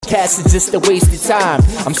podcasts is just a waste of time.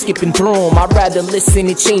 I'm skipping through them, I'd rather listen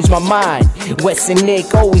and change my mind. Wes and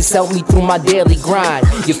Nick always help me through my daily grind.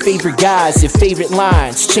 Your favorite guys, your favorite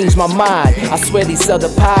lines, change my mind. I swear these other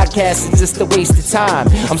podcasts is just a waste of time.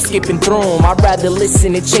 I'm skipping through them, I'd rather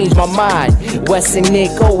listen and change my mind. Wes and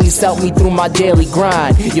Nick always help me through my daily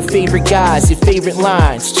grind. Your favorite guys, your favorite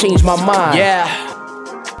lines, change my mind. Yeah.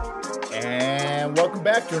 And welcome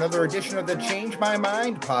back to another edition of the Change My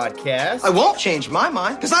Mind podcast. I won't change my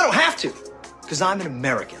mind because I don't have to, because I'm an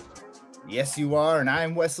American. Yes, you are, and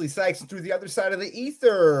I'm Wesley Sykes, and through the other side of the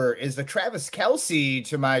ether is the Travis Kelce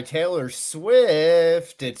to my Taylor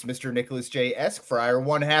Swift. It's Mr. Nicholas J. Esquire,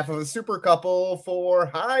 one half of a super couple for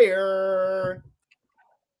hire.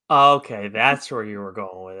 Okay, that's where you were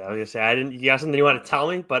going with it. I was gonna say you got something you want to tell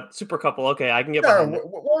me, but super couple. Okay, I can get behind it.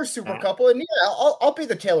 We're a super couple, and yeah, I'll be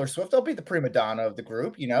the Taylor Swift. I'll be the prima donna of the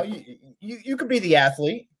group. You know, you could be the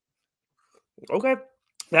athlete. Okay,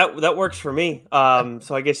 that works for me.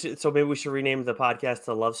 So I guess maybe we should rename the podcast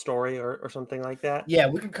to Love Story or something like that. Yeah,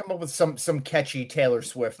 we can come up with some catchy Taylor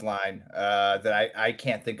Swift line that I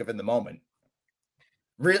can't think of in the moment.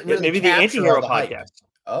 Really maybe the Anti-Hero podcast.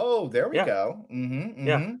 Oh, there we go.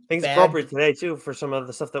 Yeah, I think it's appropriate today too for some of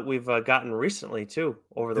the stuff that we've gotten recently too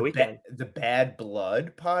over the weekend. The Bad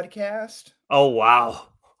Blood podcast. Oh wow,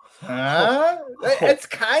 it's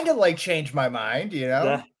kind of like changed my mind, you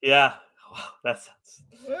know? Yeah. Wow, that's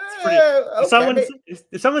pretty. Okay.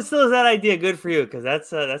 If someone still has that idea, good for you, because that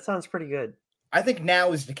sounds pretty good. I think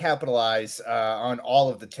now is to capitalize on all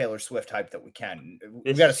of the Taylor Swift hype that we can.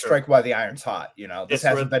 We've got to strike while the iron's hot. You know, this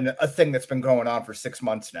hasn't been a thing that's been going on for 6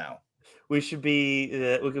 months now. We could be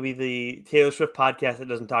the Taylor Swift podcast that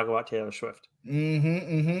doesn't talk about Taylor Swift.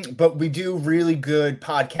 But we do really good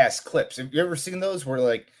podcast clips. Have you ever seen those where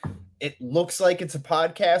like it looks like it's a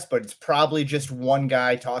podcast, but it's probably just one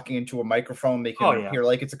guy talking into a microphone, making it appear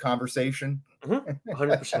like it's a conversation?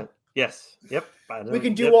 100%. Yes. Yep. We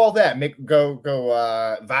can do all that. Go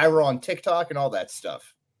viral on TikTok and all that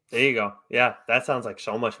stuff. There you go. Yeah, that sounds like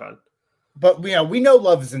so much fun. But we know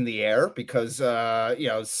love is in the air because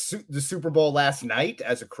the Super Bowl last night,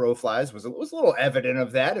 as a crow flies, was a little evident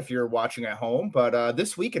of that if you're watching at home. But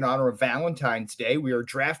this week, in honor of Valentine's Day, we are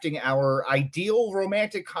drafting our ideal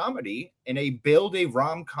romantic comedy in a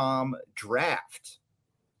Build-A-Rom draft.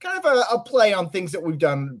 Kind of a play on things that we've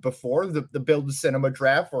done before, the Build-A-Cinema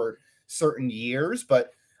draft for certain years, but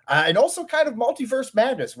and also kind of multiverse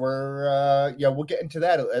madness where we'll get into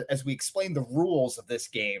that as we explain the rules of this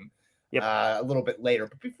game a little bit later.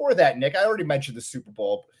 But before that, Nick, I already mentioned the Super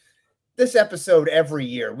Bowl. This episode every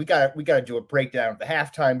year we got to do a breakdown of the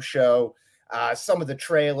halftime show, some of the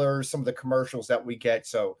trailers, some of the commercials that we get.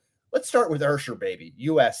 So let's start with Usher, baby.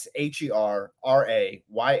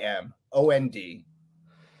 USHERRAYMOND.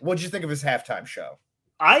 What did you think of his halftime show?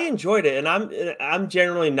 I enjoyed it, and I'm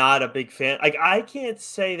generally not a big fan. Like, I can't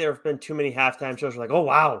say there have been too many halftime shows where like, oh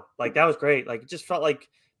wow, like that was great. Like, it just felt like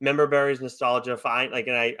member berries, nostalgia, fine. Like,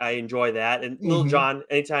 and I enjoy that. And Lil Jon,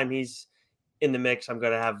 anytime he's in the mix, I'm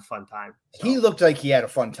gonna have a fun time. So. He looked like he had a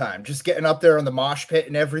fun time, just getting up there on the mosh pit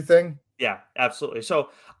and everything. Yeah, absolutely. So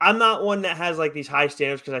I'm not one that has like these high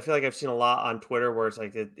standards because I feel like I've seen a lot on Twitter where it's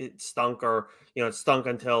like it stunk, or it stunk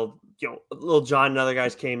until Lil Jon and other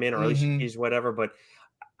guys came in, or Alicia Keys, whatever. But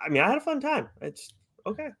I mean, I had a fun time. It's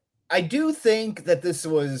okay. I do think that this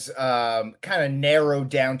was kind of narrowed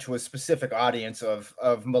down to a specific audience of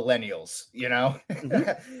millennials. I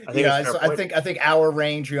think our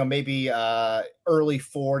range, maybe early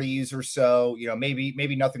 40s or so.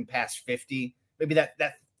 Maybe nothing past 50. Maybe that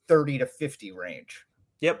 30 to 50 range.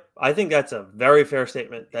 Yep, I think that's a very fair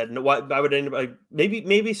statement. That I would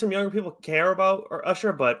maybe some younger people care about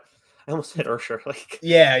Usher, but I almost said Usher.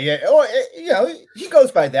 Yeah. Oh, he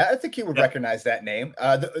goes by that. I think he would recognize that name.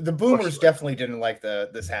 The Boomers definitely didn't like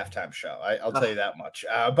this halftime show. I'll tell you that much.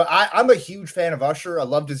 But I'm a huge fan of Usher. I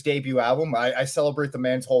loved his debut album. I celebrate the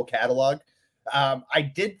man's whole catalog.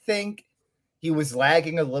 I did think he was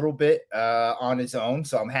lagging a little bit on his own,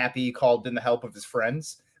 so I'm happy he called in the help of his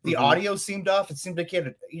friends. The audio seemed off. It seemed like he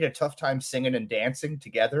had a tough time singing and dancing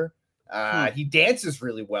together. He dances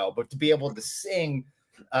really well, but to be able to sing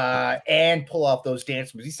and pull off those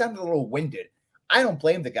dance moves, he sounded a little winded. I don't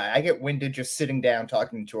blame the guy. I get winded just sitting down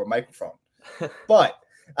talking to a microphone. But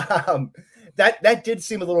that did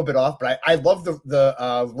seem a little bit off. But I love the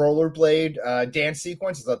rollerblade dance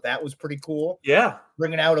sequence. I thought that was pretty cool. Yeah.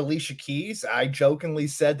 Bringing out Alicia Keys. I jokingly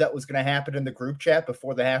said that was going to happen in the group chat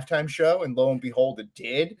before the halftime show, and lo and behold, it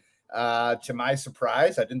did. To my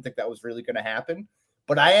surprise, I didn't think that was really going to happen.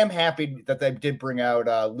 But I am happy that they did bring out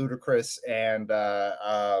Ludacris and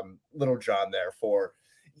Little John there for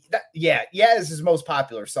Yeah, is his most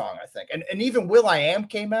popular song, I think. And even Will.i.am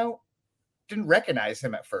came out. Didn't recognize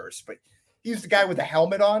him at first, but he's the guy with the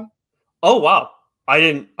helmet on. Oh wow, I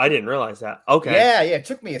didn't realize that. Okay, yeah, it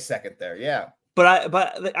took me a second there. Yeah, but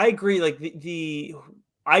I agree. Like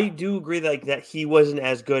I do agree that he wasn't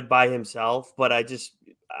as good by himself, but I guess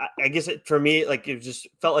for me, like it just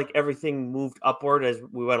felt like everything moved upward as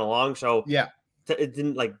we went along. So yeah, it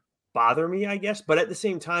didn't like bother me, I guess. But at the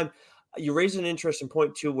same time, you raised an interesting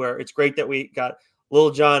point too, where it's great that we got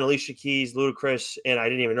Lil Jon, Alicia Keys, Ludacris, and I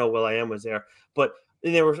didn't even know Will.i.am was there. But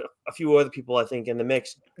then there were a few other people, I think, in the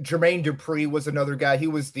mix. Jermaine Dupri was another guy. He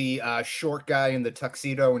was the short guy in the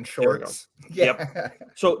tuxedo and shorts. Yeah. Yep.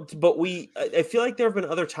 So, but I feel like there have been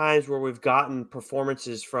other times where we've gotten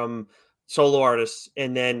performances from solo artists,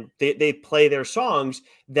 and then they play their songs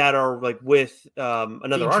that are like with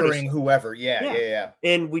another featuring artist, whoever. Yeah.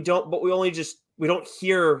 And we don't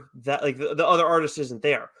hear that, like the other artist isn't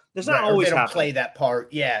there. There's not always they don't play that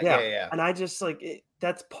part. Yeah. And I just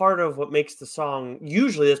that's part of what makes the song.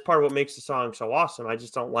 Usually, that's part of what makes the song so awesome. I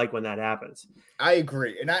just don't like when that happens. I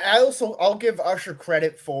agree, and I'll give Usher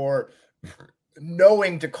credit for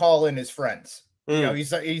knowing to call in his friends. You know,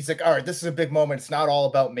 he's like, all right, this is a big moment. It's not all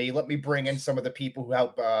about me. Let me bring in some of the people who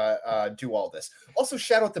help do all this. Also,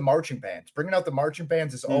 shout out the marching bands. Bringing out the marching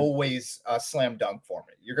bands is always a slam dunk for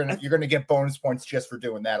me. You're gonna get bonus points just for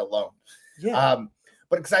doing that alone. Yeah.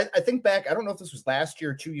 But because I think back, I don't know if this was last year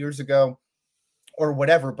or 2 years ago or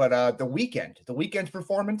whatever, but the weekend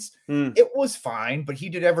performance, it was fine, but he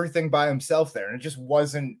did everything by himself there, and it just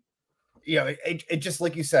wasn't. You know, it just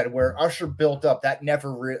like you said, where Usher built up, that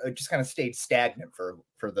never it just kind of stayed stagnant for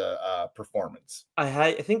the performance.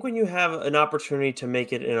 I think when you have an opportunity to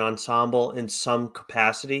make it an ensemble in some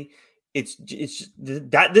capacity, it's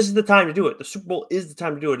that this is the time to do it. The Super Bowl is the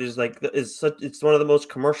time to do it. It's one of the most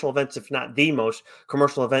commercial events, if not the most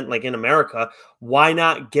commercial event, like in America. Why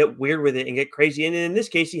not get weird with it and get crazy? And in this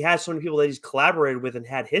case, he has so many people that he's collaborated with and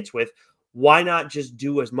had hits with. Why not just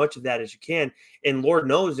do as much of that as you can? And Lord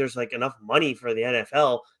knows there's like enough money for the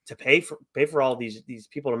NFL to pay for all these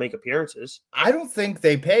people to make appearances. I don't think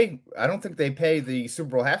they pay the Super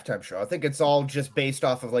Bowl halftime show. I think it's all just based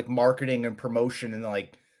off of like marketing and promotion and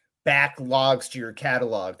like backlogs to your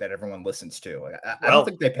catalog that everyone listens to. I don't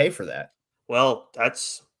think they pay for that. Well,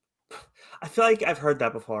 I feel like I've heard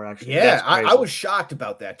that before, actually. Yeah, I was shocked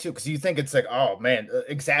about that too, because you think it's like, oh man,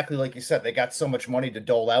 exactly like you said, they got so much money to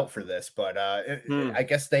dole out for this, but I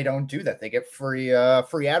guess they don't do that. They get free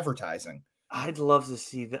advertising. I'd love to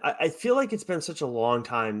see that. I feel like it's been such a long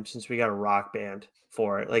time since we got a rock band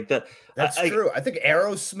for it. Like that's true. I think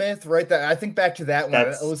Aerosmith, right? I think back to that one.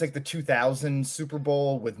 It was like the 2000 Super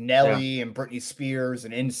Bowl with Nelly and Britney Spears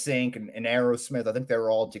and NSYNC and Aerosmith. I think they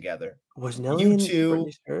were all together. Was Nelly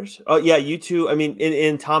U2? Oh yeah, U2. I mean,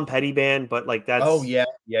 in Tom Petty band, but like that's yeah.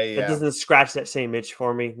 That doesn't scratch that same itch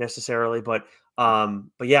for me necessarily, but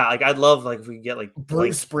yeah, like I'd love like if we could get like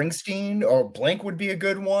Bruce Springsteen or Blink would be a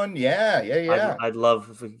good one. Yeah. I'd love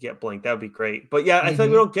if we could get Blink. That would be great. But yeah, I feel like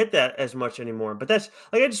we don't get that as much anymore. But that's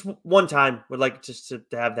like I just one time would like just to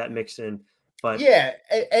have that mixed in. But yeah,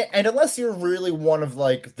 and unless you're really one of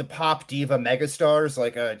like the pop diva megastars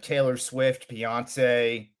like Taylor Swift,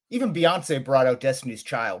 Beyonce, even Beyonce brought out Destiny's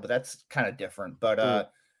Child, but that's kind of different.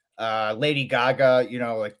 But Lady Gaga, you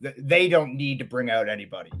know, like they don't need to bring out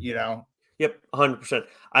anybody, you know. Yep, 100%.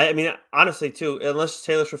 I mean, honestly, too, unless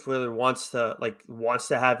Taylor Swift really wants to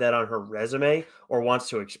have that on her resume or wants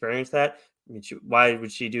to experience that, I mean, why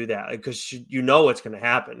would she do that? Because you know what's going to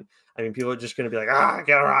happen. I mean, people are just going to be like,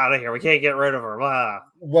 get her out of here. We can't get rid of her. Blah.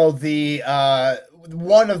 Well, the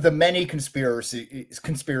one of the many conspiracy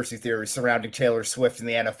theories surrounding Taylor Swift in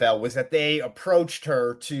the NFL was that they approached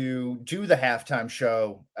her to do the halftime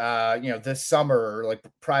show, this summer or like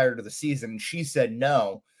prior to the season. And she said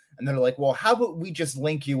no. And they're like, well, how about we just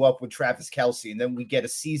link you up with Travis Kelce and then we get a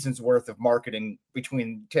season's worth of marketing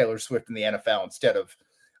between Taylor Swift and the NFL instead of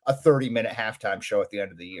a 30-minute halftime show at the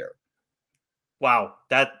end of the year. Wow.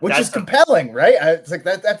 Which is compelling, right? It's like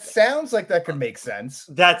that sounds like that could make sense.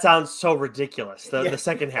 That sounds so ridiculous. The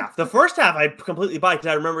second half. The first half I completely buy because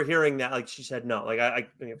I remember hearing that like she said no. Like I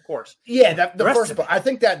mean, of course. Yeah, the first part. I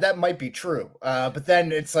think that might be true. But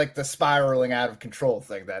then it's like the spiraling out of control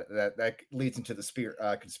thing that leads into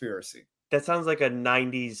the conspiracy. That sounds like a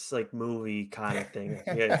 90s like movie kind of thing.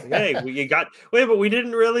 Yeah, hey, but we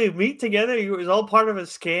didn't really meet together. It was all part of a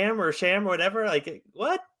scam or sham or whatever. Like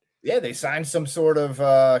what? Yeah, they signed some sort of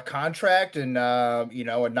contract and a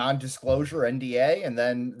non-disclosure NDA, and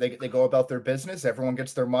then they go about their business. Everyone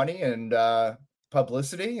gets their money and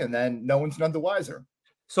publicity, and then no one's none the wiser.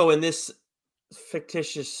 So in this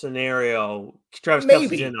fictitious scenario, Travis Kelce's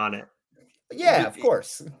Maybe. in on it. Yeah, of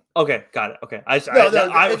course. Okay, got it. Okay, No,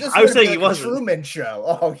 this I was would be saying he like a wasn't. Truman Show.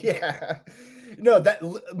 Oh yeah. No, that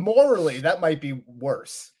morally that might be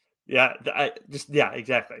worse. Yeah,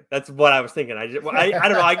 exactly. That's what I was thinking. I don't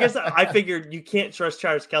know. I guess I figured you can't trust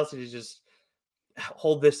Travis Kelce to just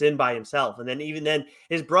hold this in by himself, and then even then,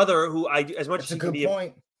 his brother, who as much That's as a he can good be,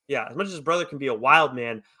 point. as much as his brother can be a wild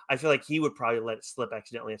man, I feel like he would probably let it slip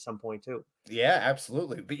accidentally at some point too. Yeah,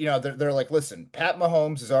 absolutely. But they're like, listen, Pat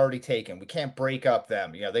Mahomes is already taken. We can't break up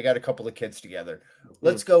them. They got a couple of kids together.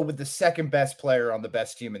 Let's go with the second best player on the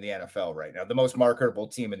best team in the NFL right now, the most marketable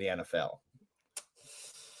team in the NFL.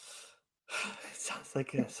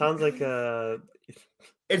 Sounds like a.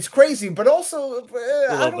 It's crazy, but also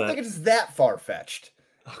I don't bit. think it's that far fetched.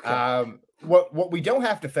 Okay. What we don't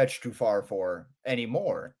have to fetch too far for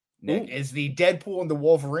anymore, Nick, is the Deadpool and the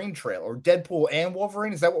Wolverine trailer, or Deadpool and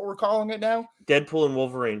Wolverine. Is that what we're calling it now? Deadpool and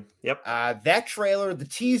Wolverine. Yep. That trailer, the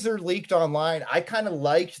teaser leaked online. I kind of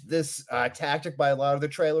liked this tactic by a lot of the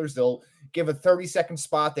trailers. They'll give a 30-second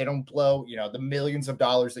spot. They don't blow, the millions of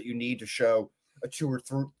dollars that you need to show a 2 or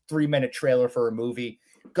 3 minute trailer for a movie.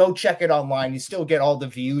 Go check it online. You still get all the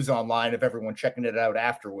views online of everyone checking it out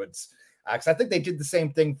afterwards. Because I think they did the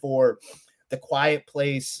same thing for the Quiet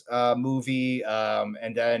Place movie,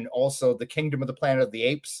 and then also the Kingdom of the Planet of the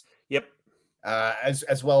Apes. Yep.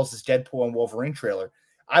 As well as this Deadpool and Wolverine trailer.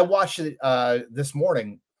 I watched it this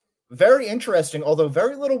morning. Very interesting, although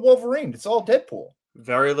very little Wolverine. It's all Deadpool.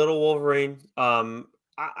 Very little Wolverine.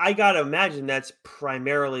 I gotta imagine that's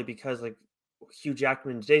primarily because Hugh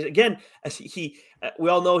Jackman's days again. As we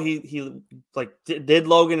all know he did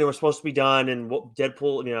Logan and was supposed to be done, and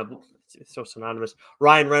Deadpool. It's so synonymous.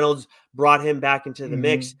 Ryan Reynolds brought him back into the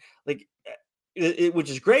mix, which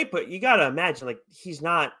is great. But you gotta imagine, he's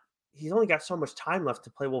only got so much time left to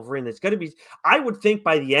play Wolverine. That's going to be, I would think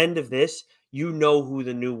by the end of this, who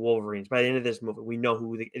the new Wolverine is. By the end of this movie, we know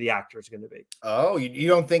who the actor is going to be. Oh, you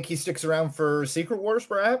don't think he sticks around for Secret Wars,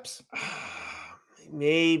 perhaps?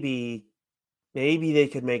 Maybe they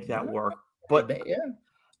could make that work. But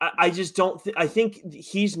I just don't I think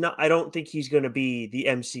he's not, I don't think he's going to be the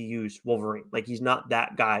MCU's Wolverine. He's not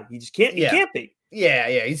that guy. He just can't, he can't be. Yeah.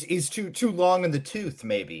 He's too long in the tooth,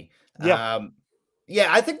 maybe. Yeah. Yeah,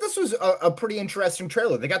 I think this was a pretty interesting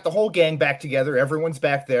trailer. They got the whole gang back together. Everyone's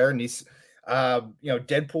back there, and he's,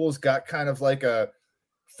 Deadpool's got kind of like a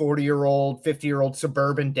 40-year-old, 50-year-old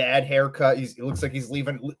suburban dad haircut. He looks like he's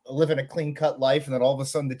living a clean-cut life, and then all of a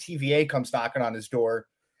sudden the TVA comes knocking on his door.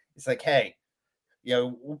 It's like, hey,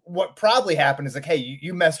 what probably happened is hey,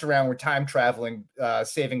 you messed around with time traveling,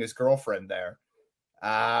 saving his girlfriend there.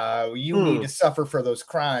 You need to suffer for those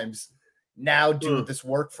crimes. Now do this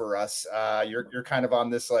work for us. You're kind of on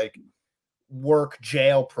this work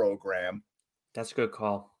jail program. That's a good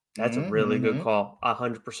call. That's a really good call.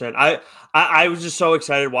 100%. I was just so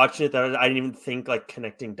excited watching it that I didn't even think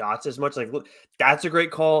connecting dots as much. Look, that's a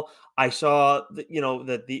great call. I saw that,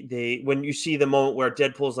 that the when you see the moment where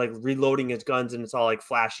Deadpool's reloading his guns and it's all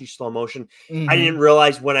flashy slow motion. I didn't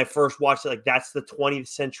realize when I first watched it, that's the 20th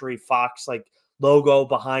Century Fox logo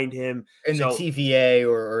behiid him, and the TVA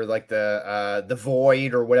or the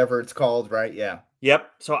Void or whatever it's called, right? Yeah. Yep.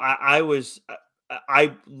 So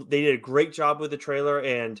they did a great job with the trailer,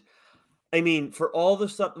 and I mean, for all the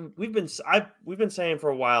stuff we've been saying for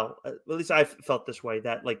a while, at least I felt this way,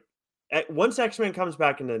 that once X-Men comes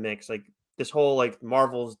back into the mix, this whole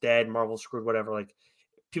Marvel's dead, Marvel's screwed, whatever, it's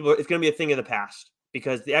going to be a thing of the past.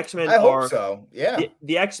 Because the X-Men hope so. Yeah.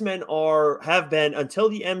 The X-Men have been, until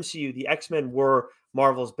the MCU, the X-Men were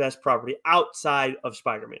Marvel's best property outside of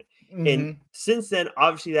Spider-Man. And since then,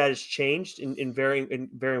 obviously that has changed in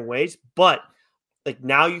varying ways. But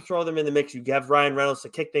now you throw them in the mix, you have Ryan Reynolds to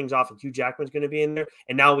kick things off, and Hugh Jackman's going to be in there.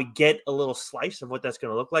 And now we get a little slice of what that's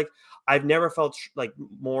going to look like. I've never felt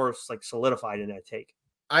more solidified in that take.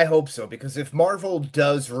 I hope so, because if Marvel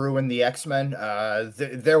does ruin the X-Men,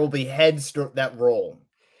 there will be heads that roll.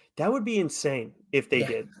 That would be insane if they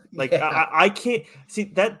did. I can't see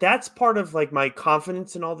that's part of my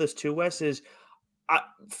confidence in all this too, Wes, is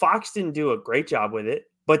Fox didn't do a great job with it,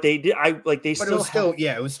 but they did. But it was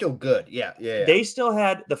still good. Yeah. They still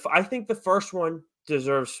had I think the first one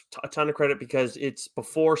deserves a ton of credit because it's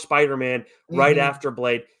before Spider-Man, right after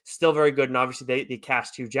Blade. Still very good, and obviously they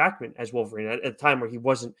cast Hugh Jackman as Wolverine at a time where he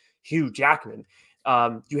wasn't Hugh Jackman.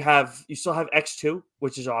 You still have X2,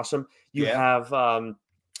 which is awesome. You have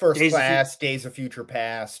First Class, Days of Future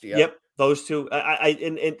Past. Yep, those two.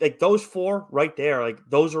 And those four right there,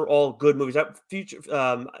 those are all good movies. That future,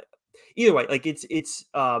 either way,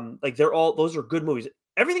 they're all, those are good movies.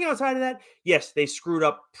 Everything outside of that, yes, they screwed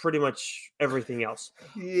up pretty much everything else.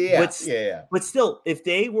 Yeah, But, yeah. but still,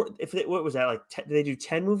 what was that like? Did they do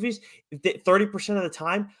 10 movies? 30% of the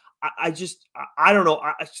time, I don't know.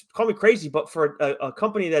 Call me crazy, but for a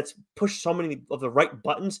company that's pushed so many of the right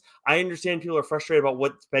buttons, I understand people are frustrated about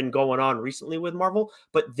what's been going on recently with Marvel,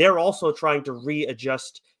 but they're also trying to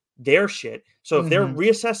readjust their shit. So if they're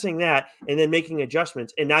reassessing that and then making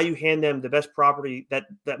adjustments, and now you hand them the best property that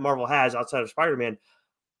Marvel has outside of Spider-Man,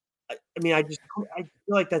 I mean, I feel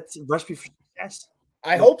like that's a recipe for success.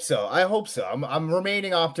 I hope so. I'm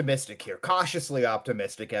remaining optimistic here, cautiously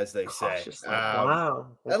optimistic, as they say. Wow,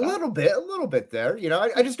 okay. a little bit there. You know,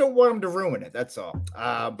 I just don't want them to ruin it. That's all.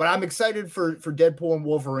 But I'm excited for Deadpool and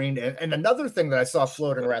Wolverine. And another thing that I saw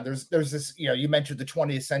floating around, there's this. You know, you mentioned the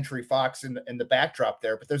 20th Century Fox in the backdrop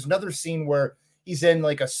there, but there's another scene where he's in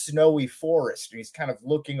like a snowy forest and he's kind of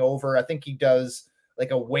looking over. I think he does like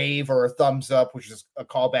a wave or a thumbs up, which is a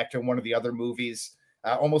callback to one of the other movies.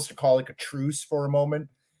 Almost to call like a truce for a moment.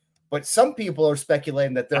 But some people are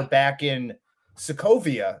speculating that they're back in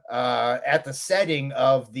Sokovia at the setting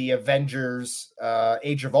of the Avengers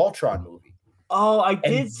Age of Ultron movie. Oh, I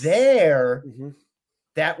did. And there,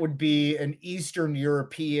 that would be an Eastern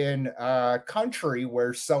European country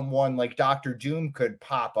where someone like Dr. Doom could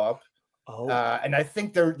pop up. Oh. And I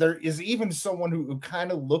think there is even someone who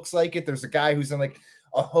kind of looks like it. There's a guy who's in like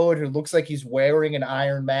a hood who looks like he's wearing an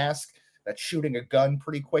iron mask that's shooting a gun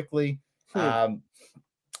pretty quickly.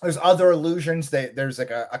 There's other illusions. There's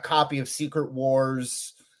like a copy of Secret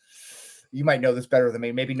Wars. You might know this better than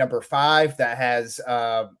me. Maybe number 5 that has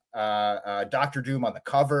Dr. Doom on the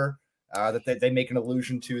cover that they make an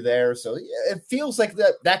allusion to there. So it feels like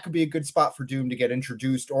that could be a good spot for Doom to get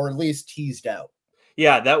introduced or at least teased out.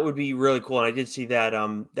 Yeah, that would be really cool. And I did see that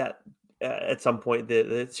at some point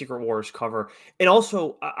the Secret Wars cover, and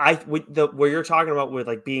also where you're talking about with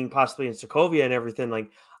like being possibly in Sokovia and everything.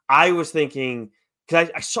 Like I was thinking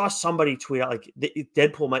because I saw somebody tweet out like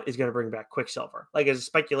Deadpool is going to bring back Quicksilver, like as a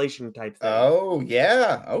speculation type thing. Oh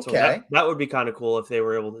yeah, okay. So that would be kind of cool if they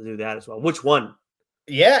were able to do that as well. Which one?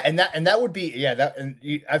 Yeah, and that would be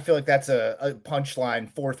I feel like that's a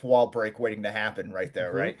punchline, fourth wall break waiting to happen right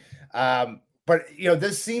there, right? But, you know,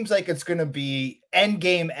 this seems like it's going to be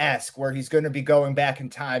Endgame-esque, where he's going to be going back in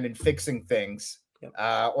time and fixing things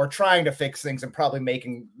or trying to fix things and probably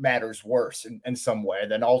making matters worse in some way.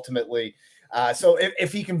 Then ultimately, so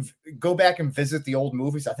if he can go back and visit the old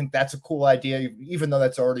movies, I think that's a cool idea, even though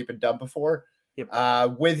that's already been done before.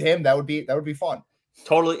 With him, that would be fun.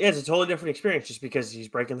 Totally. It's a totally different experience just because he's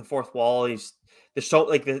breaking the fourth wall. There's so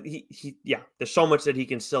much that he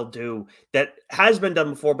can still do that has been done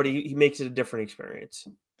before, but he makes it a different experience.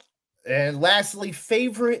 And lastly,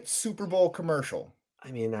 favorite Super Bowl commercial.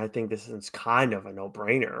 I mean, I think this is kind of a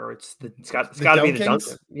no-brainer. It's got to be the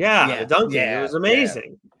Duncan. Yeah, the Duncan. Yeah, it was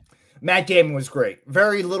amazing. Yeah. Matt Damon was great.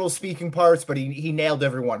 Very little speaking parts, but he nailed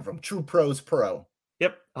every one of them. True pros pro.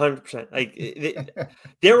 Yep, 100%. Like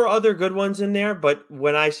there were other good ones in there, but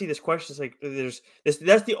when I see this question, it's like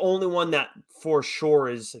that's the only one that for sure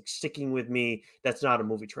is like sticking with me. That's not a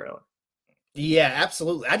movie trailer. Yeah,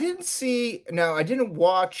 absolutely. I didn't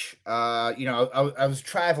watch. I was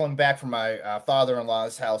traveling back from my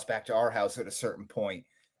father-in-law's house back to our house at a certain point.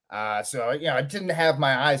 So I didn't have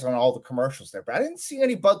my eyes on all the commercials there, but I didn't see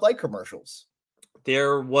any Bud Light commercials.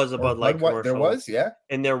 There was a Bud Light commercial. There was, yeah,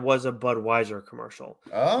 and there was a Budweiser commercial.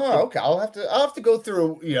 Oh, okay. I'll have to go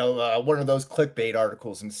through one of those clickbait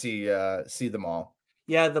articles and see them all.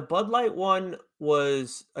 Yeah, the Bud Light one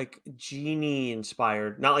was like genie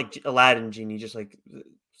inspired, not like Aladdin genie, just like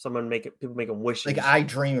people making wishes. Like I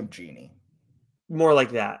Dream of Genie. More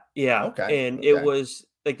like that, yeah. Okay, and it was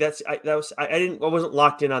like I wasn't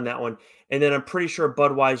locked in on that one, and then I'm pretty sure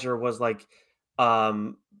Budweiser was like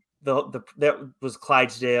that was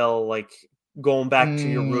Clydesdale, like going back to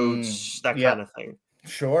your roots, that kind of thing.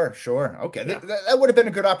 Sure. Okay, yeah. That would have been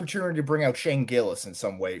a good opportunity to bring out Shane Gillis in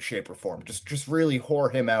some way, shape, or form. Just really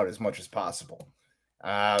whore him out as much as possible.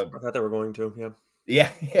 I thought they were going to, yeah.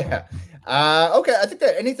 Okay, I think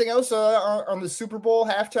that anything else on the Super Bowl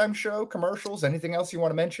halftime show, commercials, anything else you want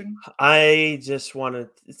to mention? I just want to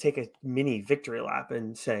take a mini victory lap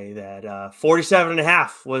and say that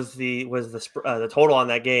 47.5 was the total on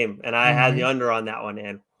that game, and I had the under on that one,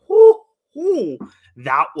 and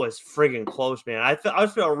that was friggin' close, man. I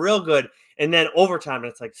was feeling real good, and then overtime,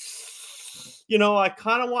 it's like, I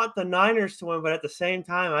kind of want the Niners to win, but at the same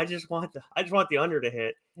time, I just want the under to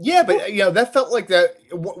hit. Yeah, but that felt like that.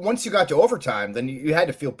 Once you got to overtime, then you had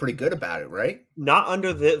to feel pretty good about it, right? Not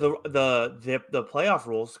under the playoff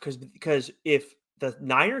rules, because if the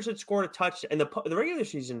Niners had scored a touchdown in the regular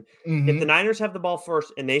season, Mm-hmm. if the Niners have the ball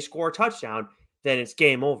first and they score a touchdown, then it's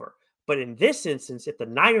game over. But in this instance, if the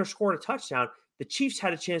Niners scored a touchdown, the Chiefs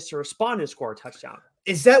had a chance to respond and score a touchdown.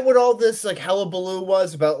 Is that what all this like hullabaloo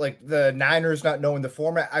was about? Like the Niners not knowing the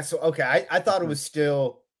format? I thought it was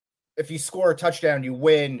still, if you score a touchdown, you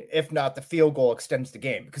win. If not, the field goal extends the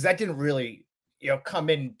game, because that didn't really, come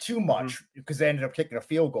in too much because they ended up kicking a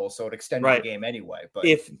field goal, so it extended the game anyway. But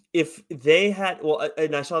if they had,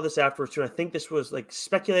 and I saw this afterwards too, I think this was like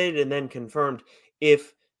speculated and then confirmed.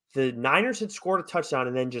 If the Niners had scored a touchdown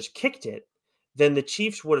and then just kicked it, then the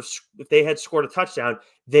Chiefs would have, if they had scored a touchdown,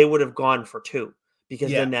 they would have gone for 2. Because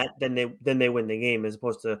then they win the game, as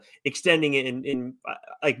opposed to extending it in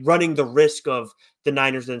like running the risk of the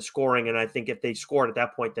Niners then scoring. And I think if they scored at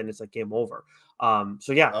that point, then it's like game over.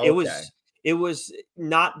 It was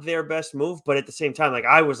not their best move, but at the same time, like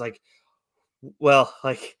I was like, well,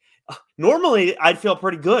 like normally I'd feel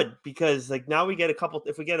pretty good, because like now we get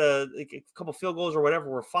if we get a couple field goals or whatever,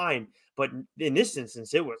 we're fine. But in this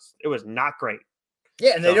instance, it was not great.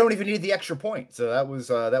 Yeah, and they don't even need the extra point, so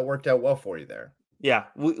that worked out well for you there. Yeah,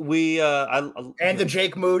 and the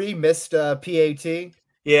Jake Moody missed PAT.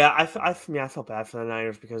 Yeah, I felt bad for the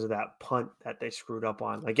Niners because of that punt that they screwed up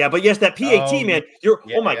on. Like, yeah, but yes, that PAT, man,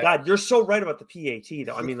 God, you're so right about the PAT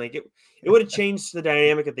though. I mean, like it would have changed the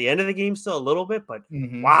dynamic at the end of the game still a little bit, but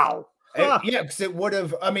wow. Yeah, because it would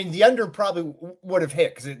have. I mean, the under probably would have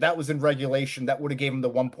hit, because that was in regulation. That would have gave them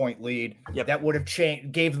the 1-point lead. Yep. That would have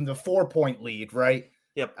gave them the 4-point lead, right?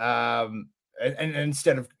 Yep. And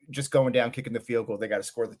instead of just going down kicking the field goal, they got to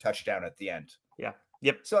score the touchdown at the end. Yeah.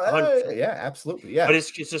 Yep. So yeah, absolutely. Yeah. But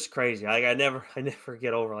it's just crazy. Like I never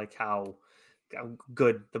get over like how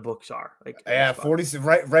good the books are. Like 40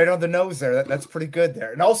 right on the nose there. That's pretty good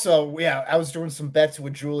there. And also, I was doing some bets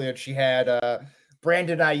with Julia, and she had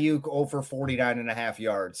Brandon Ayuk over 49.5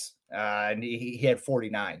 yards. And he had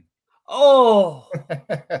 49. Oh,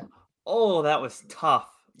 that was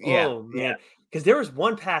tough. Yeah. Oh man. Because there was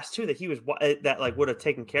one pass too that he was that like would have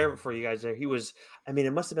taken care of it for you guys there. He was, I mean,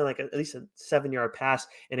 it must have been like at least a 7-yard pass,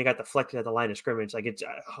 and it got deflected at the line of scrimmage. Like it's,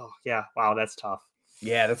 wow, that's tough.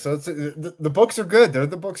 Yeah, the books are good. They're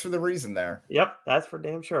the books for the reason there. Yep, that's for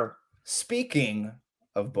damn sure. Speaking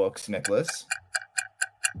of books, Nicholas.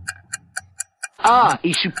 A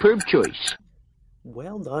superb choice.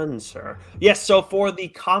 Well done, sir. Yes, so for the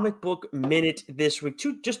comic book minute this week,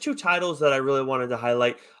 just two titles that I really wanted to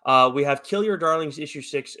highlight. We have Kill Your Darlings issue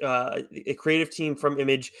 6, a creative team from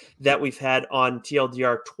Image that we've had on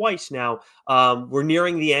TLDR twice now. We're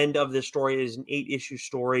nearing the end of this story. It is an 8-issue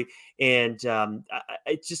story, and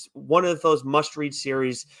it's just one of those must-read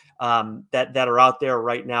series that are out there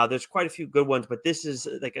right now. There's quite a few good ones, but this is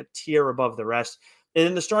like a tier above the rest. And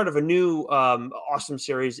then the start of a new awesome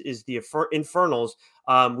series is the Infernals.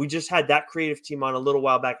 We just had that creative team on a little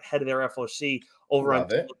while back, ahead of their FOC over on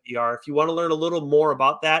TLDR. If you want to learn a little more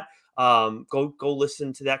about that, go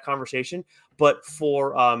listen to that conversation. But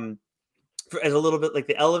for as a little bit like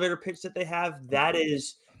the elevator pitch that they have, that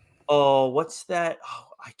is, what's that? Oh,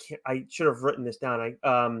 I should have written this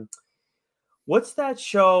down. What's that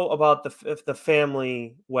show about the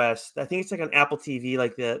family West? I think it's like on Apple TV,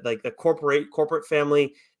 like the corporate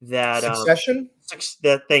family that Succession.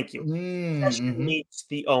 Thank you. Succession meets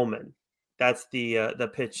The Omen. That's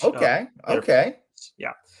the pitch. Okay.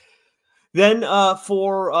 Yeah. Then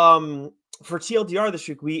for TLDR this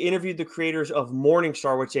week, we interviewed the creators of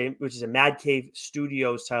Morningstar, which is a Mad Cave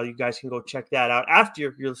Studios title. You guys can go check that out after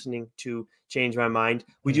you're listening to Change My Mind.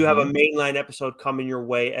 We do have a mainline episode coming your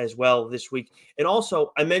way as well this week. And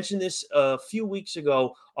also, I mentioned this a few weeks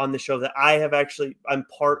ago on the show that I'm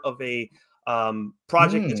part of a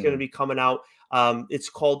project that's going to be coming out. It's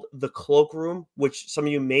called The Cloakroom, which some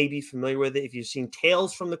of you may be familiar with it if you've seen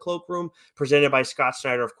Tales from the Cloakroom, presented by Scott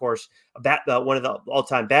Snyder, of course, one of the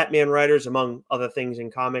all-time Batman writers, among other things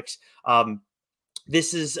in comics.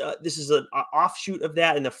 This is an offshoot of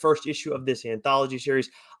that in the first issue of this anthology series.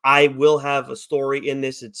 I will have a story in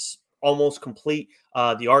this. It's almost complete.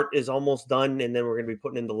 The art is almost done, and then we're going to be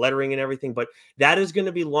putting in the lettering and everything. But that is going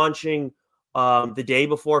to be launching the day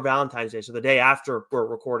before Valentine's Day, so the day after we're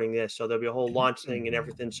recording this. So there'll be a whole launch thing and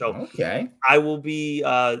everything. So I will be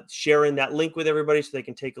sharing that link with everybody so they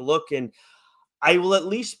can take a look, and I will at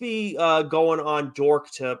least be going on Dork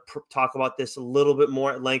to talk about this a little bit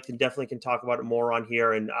more at length, and definitely can talk about it more on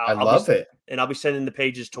here. And I love it. And I'll be sending the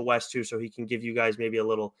pages to Wes too, so he can give you guys maybe a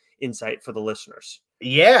little insight for the listeners.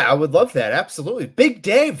 Yeah, I would love that. Absolutely. Big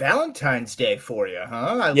day, Valentine's Day for you,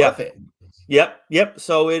 huh? I love it. Yep.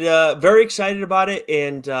 So very excited about it,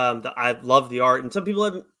 and I love the art. And some people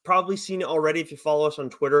have probably seen it already if you follow us on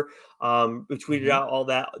Twitter. We tweeted out all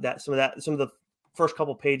some of the first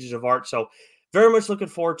couple pages of art. So very much looking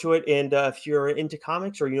forward to it. And if you're into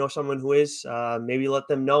comics or you know someone who is, maybe let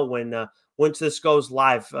them know once this goes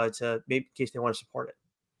live to maybe in case they want to support it.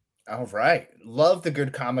 All right. Love the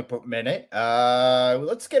good comic book minute.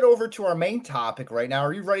 Let's get over to our main topic right now.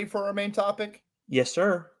 Are you ready for our main topic? Yes,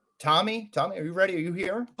 sir. Tommy, are you ready? Are you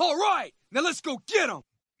here? All right. Now let's go get him.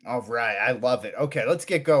 All right. I love it. Okay, let's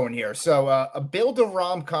get going here. So a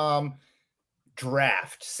Build-A-Rom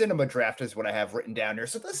draft, cinema draft is what I have written down here.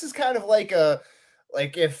 So this is kind of like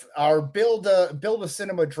if our Build a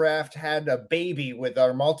Cinema draft had a baby with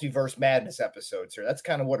our Multiverse Madness episodes here. That's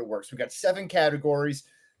kind of what it works. We've got 7 categories.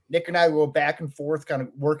 Nick and I will go back and forth, kind of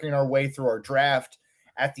working our way through our draft.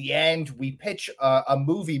 At the end, we pitch a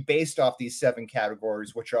movie based off these 7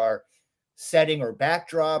 categories, which are setting or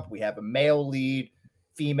backdrop. We have a male lead,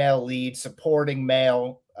 female lead, supporting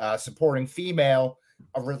male, supporting female,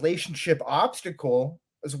 a relationship obstacle,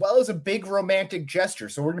 as well as a big romantic gesture.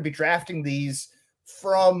 So we're going to be drafting these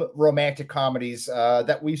from romantic comedies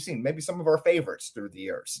that we've seen, maybe some of our favorites through the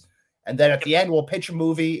years. And then at the end, we'll pitch a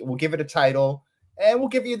movie, we'll give it a title, and we'll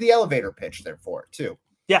give you the elevator pitch there for it too.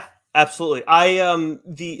 Yeah, absolutely. We're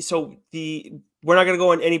not going to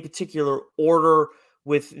go in any particular order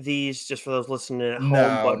with these, just for those listening at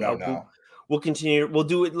home. We'll continue. We'll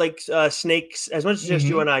do it like snakes, as much as just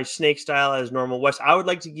you and I, snake style as normal. Wes, I would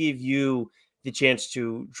like to give you the chance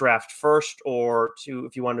to draft first, or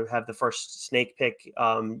if you want to have the first snake pick,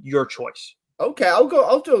 your choice. Okay,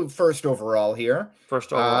 I'll do first overall here.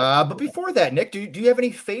 First overall. But before that, Nick, do you have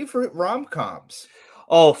any favorite rom-coms?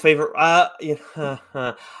 Oh, favorite. I don't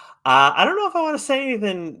know if I want to say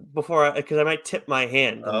anything before, because I might tip my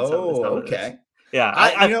hand. Okay.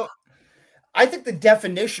 Yeah, I think the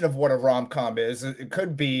definition of what a rom-com is, it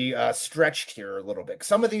could be stretched here a little bit.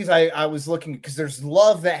 Some of these I was looking, because there's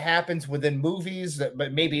love that happens within movies,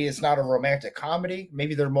 but maybe it's not a romantic comedy.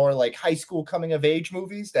 Maybe they're more like high school coming of age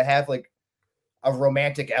movies that have like a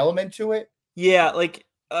romantic element to it. Yeah, like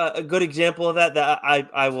a good example of that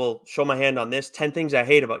I will show my hand on this. 10 Things I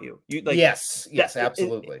Hate About You. Yes,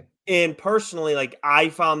 absolutely. And personally, like, I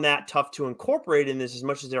found that tough to incorporate in this, as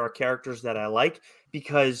much as there are characters that I like,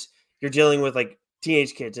 because you're dealing with like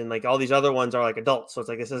teenage kids, and like all these other ones are like adults. So it's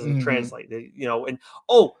like, this doesn't translate, and you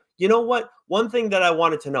know what? One thing that I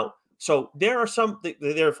wanted to know. So there are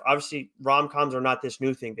obviously rom-coms are not this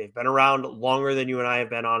new thing. They've been around longer than you and I have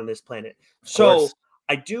been on this planet. So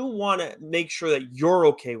I do want to make sure that you're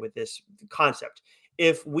okay with this concept.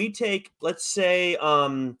 If we take, let's say,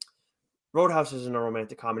 Roadhouse isn't a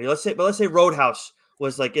romantic comedy. Let's say Roadhouse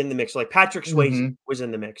was like in the mix. So like Patrick Swayze was in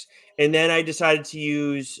the mix. And then I decided to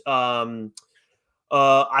use, I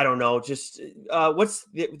don't know, just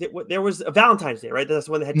there was a Valentine's Day, right? That's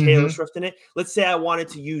the one that had Taylor Swift in it. Let's say I wanted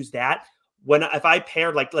to use that. If I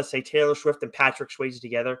paired, like, let's say Taylor Swift and Patrick Swayze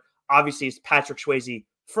together, obviously it's Patrick Swayze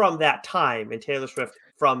from that time and Taylor Swift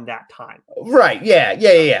from that time. Right.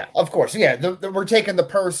 Yeah. Of course. Yeah. We're taking the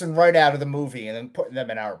person right out of the movie and then putting them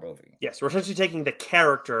in our movie. Yes. We're essentially taking the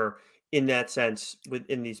character in that sense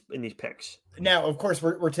in these picks. Now, of course,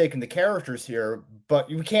 we're taking the characters here, but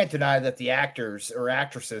you can't deny that the actors or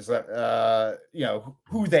actresses,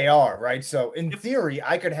 who they are, right? So in theory,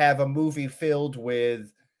 I could have a movie filled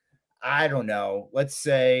with, I don't know, let's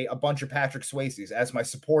say a bunch of Patrick Swayze's as my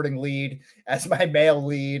supporting lead, as my male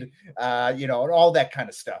lead, and all that kind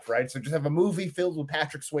of stuff, right? So just have a movie filled with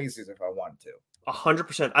Patrick Swayze's if I wanted to.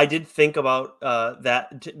 100%. I did think about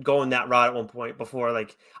going that route at one point before.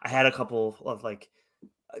 Like, I had a couple of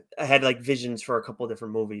visions for a couple of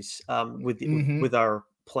different movies with our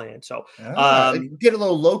plan. So get a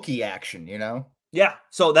little Loki action, Yeah,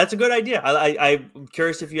 so that's a good idea. I'm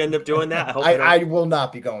curious if you end up doing that. I hope I will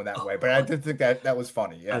not be going that way, but I did think that was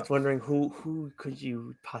funny. Yeah, I was wondering who could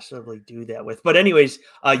you possibly do that with. But anyways,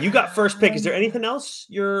 you got first pick. Is there anything else?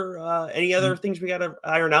 Any other things we got to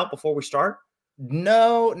iron out before we start?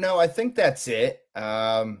 No, I think that's it.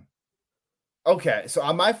 Okay, so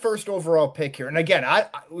on my first overall pick here, and again, I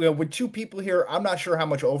with 2 people here, I'm not sure how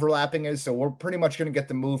much overlapping is, so we're pretty much going to get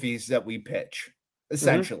the movies that we pitch,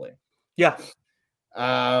 essentially. Yeah.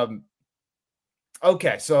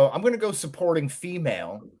 Okay, so I'm going to go supporting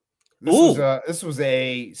female. This was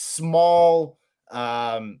a small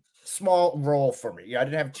role for me. I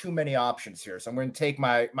didn't have too many options here, so I'm going to take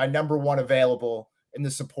my number 1 available in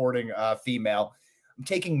the supporting female. I'm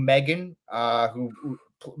taking Megan, who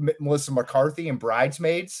Melissa McCarthy in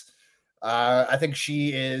Bridesmaids. I think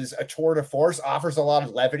she is a tour de force, offers a lot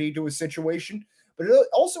of levity to a situation, but it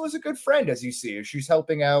also is a good friend, as you see. She's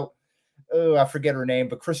helping out I forget her name,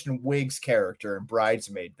 but Kristen Wiig's character in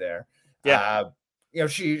Bridesmaid there. Yeah. You know,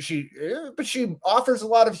 but she offers a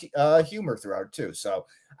lot of humor throughout too. So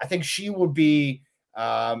I think she would be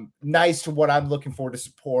nice to what I'm looking for to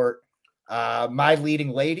support my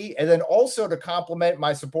leading lady, and then also to complement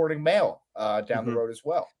my supporting male down the road as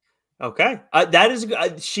well. Okay, that is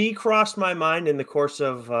she crossed my mind in the course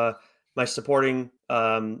of my supporting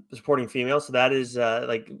female. So that is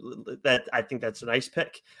like that. I think that's a nice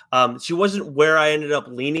pick. She wasn't where I ended up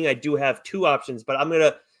leaning. I do have two options, but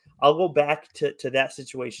I'll go back to that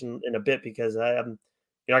situation in a bit because you're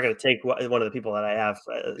not going to take one of the people that I have.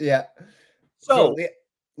 Yeah. So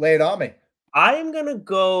lay it on me. I am going to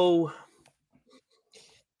go.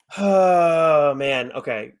 Oh man.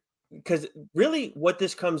 Okay. Because really what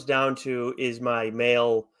this comes down to is my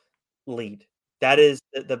male lead. That is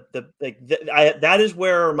that is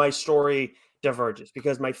where my story diverges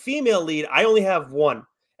because my female lead, I only have one.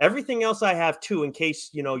 Everything else I have two in case,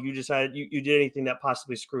 you decided you did anything that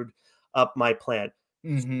possibly screwed up my plan.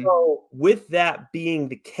 So with that being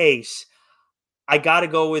the case, I got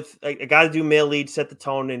to do male lead, set the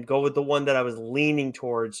tone, and go with the one that I was leaning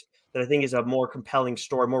towards that I think is a more compelling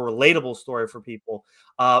story, more relatable story for people.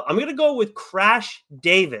 I'm going to go with Crash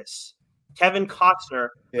Davis, Kevin Costner,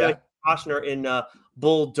 Costner in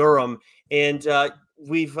Bull-A-Rom, and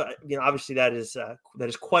we've obviously that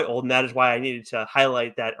is quite old, and that is why I needed to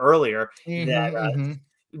highlight that earlier.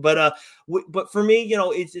 But for me,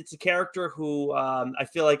 it's a character who I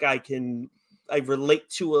feel like I relate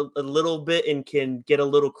to a little bit and can get a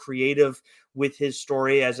little creative with his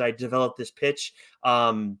story as I develop this pitch.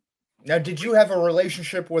 Now, did you have a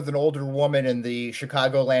relationship with an older woman in the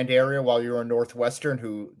Chicagoland area while you were in Northwestern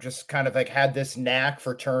who just kind of like had this knack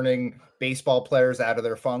for turning baseball players out of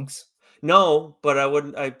their funks? No, but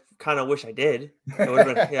I kind of wish I did. It would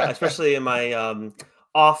have been, especially in my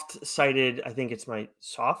oft-cited, I think it's my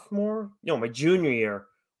my junior year,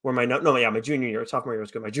 where my junior year, sophomore year was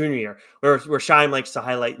good. My junior year, where Shime likes to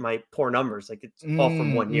highlight my poor numbers, like it's all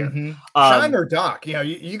from 1 year. Shime or Doc,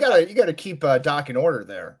 you gotta keep Doc in order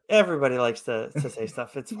there. Everybody likes to say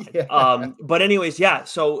stuff. It's fine. But anyways, yeah.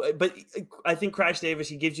 So, but I think Crash Davis,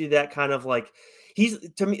 he gives you that kind of like he is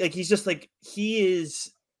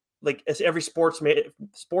like as every sports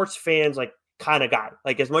fan's like kind of guy.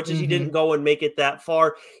 Like as much as he didn't go and make it that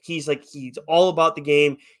far, he's all about the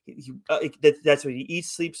game. That's what he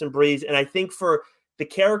eats, sleeps, and breathes. And I think for the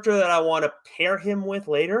character that I want to pair him with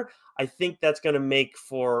later, I think that's going to make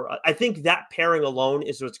for. I think that pairing alone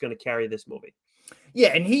is what's going to carry this movie. Yeah,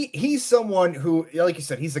 and he's someone who, like you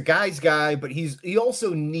said, he's a guy's guy, but he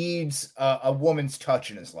also needs a woman's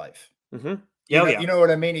touch in his life. You know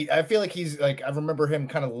what I mean? I feel like he's like, I remember him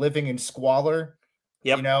kind of living in squalor.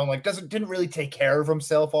 Yep. Like didn't really take care of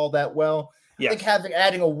himself all that well. Yes. I think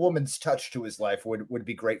adding a woman's touch to his life would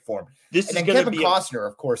be great for him. Kevin Costner,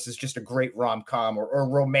 of course, is just a great rom-com or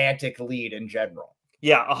romantic lead in general.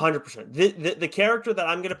 Yeah, 100%. The character that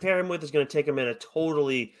I'm going to pair him with is going to take him in a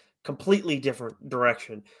completely different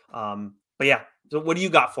direction. But yeah, so what do you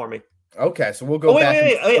got for me? Okay, so we'll go back.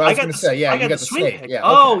 Wait. I got the snake. Pick. Yeah.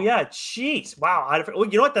 Oh, okay. yeah. Jeez. Wow. Well,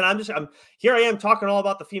 you know what? Then I'm here. I am talking all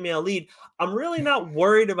about the female lead. I'm really not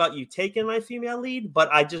worried about you taking my female lead, but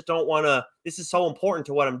I just don't want to. This is so important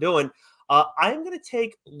to what I'm doing. I'm going to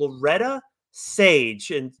take Loretta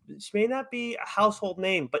Sage, and she may not be a household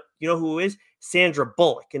name, but you know who is? Sandra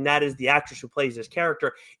Bullock, and that is the actress who plays this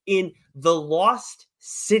character in The Lost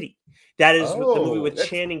City. That is the movie with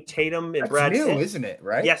Channing Tatum and Brad Pitt. Isn't it?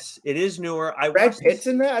 Right? Yes, it is newer. Brad Pitt's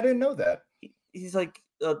in that? I didn't know that. He's like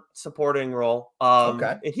a supporting role.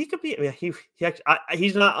 Okay. And he could be. I mean,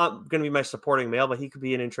 he's not going to be my supporting male, but he could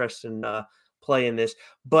be an interesting play in this.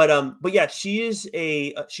 But yeah, she is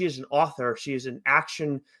an author. She is an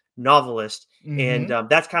action novelist, and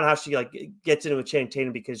that's kind of how she like gets into with Channing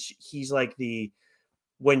Tatum because he's like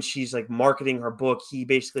when she's like marketing her book, he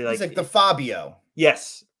basically he's like the Fabio.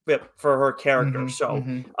 Yes. For her character.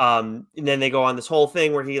 And then they go on this whole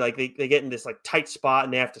thing where they get in this like tight spot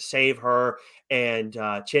and they have to save her. And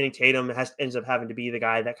Channing Tatum ends up having to be the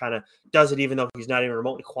guy that kind of does it, even though he's not even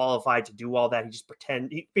remotely qualified to do all that. He just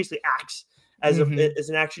he basically acts as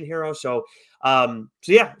an action hero. So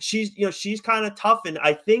yeah, she's kind of tough. And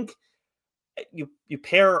I think you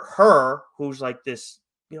pair her, who's like this,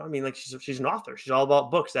 like she's an author. She's all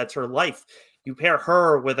about books. That's her life. You pair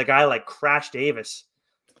her with a guy like Crash Davis.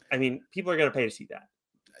 I mean, people are going to pay to see that.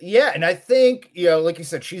 Yeah, and I think, like you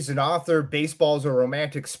said, she's an author. Baseball is a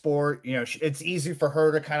romantic sport. It's easy for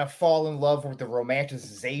her to kind of fall in love with the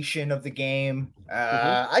romanticization of the game.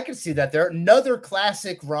 I can see that there. Another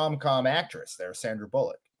classic rom-com actress there, Sandra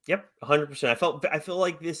Bullock. Yep, 100%. I feel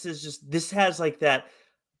like this has like that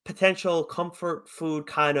potential comfort food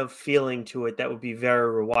kind of feeling to it that would be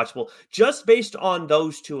very rewatchable just based on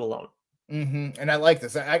those two alone. And I like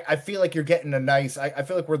this. I feel like you're getting a nice. I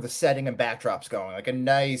feel like where the setting and backdrop's going, like a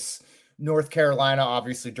nice North Carolina,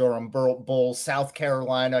 obviously Durham Bulls, South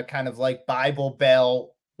Carolina, kind of like Bible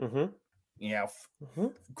Belt, you know,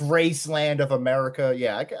 Graceland of America.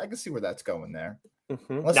 Yeah, I can see where that's going there.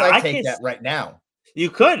 Unless Now, I take that right now. You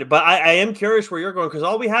could, but I am curious where you're going because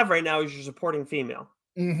all we have right now is your supporting female.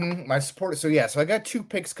 My support. So I got 2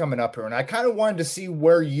 picks coming up here, and I kind of wanted to see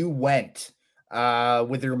where you went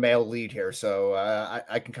with your male lead here, so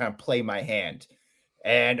I can kind of play my hand.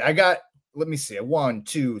 And I got, let me see, 1,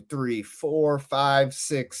 2, 3, 4, 5,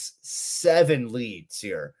 6, 7 leads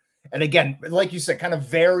here. And again, like you said, kind of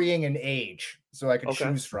varying in age, so I could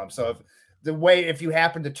choose from. So if you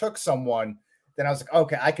happen to took someone, then I was like,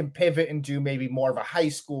 okay, I can pivot and do maybe more of a high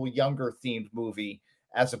school, younger themed movie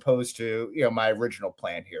as opposed to, my original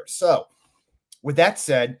plan here. So with that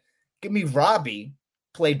said, give me Robbie,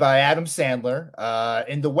 played by Adam Sandler,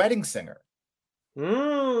 in The Wedding Singer.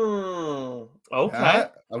 Okay.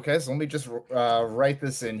 Okay, so let me just write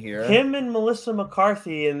this in here. Him and Melissa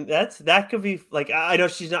McCarthy, and that could be like, I know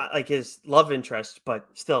she's not like his love interest, but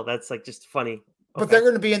still, that's like just funny. But they're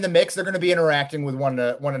going to be in the mix. They're going to be interacting with one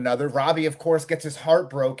another. Robbie, of course, gets his heart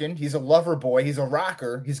broken. He's a lover boy. He's a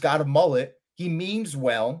rocker. He's got a mullet. He means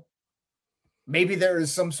well. Maybe there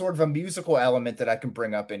is some sort of a musical element that I can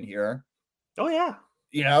bring up in here. Oh, yeah.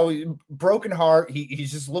 Broken heart.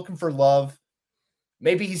 He's just looking for love.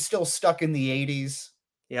 Maybe he's still stuck in the 80s.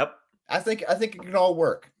 Yep. I think it can all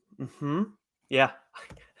work. Yeah.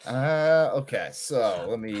 Okay. So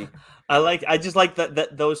let me. I just like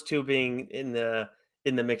that those two being in the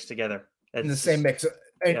mix together. In the same mix.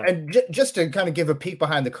 And just to kind of give a peek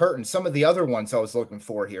behind the curtain, some of the other ones I was looking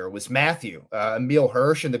for here was Matthew, Emile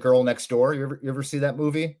Hirsch and The Girl Next Door. You ever see that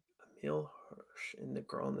movie? Emile Hirsch and The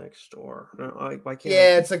Girl Next Door. No, why can't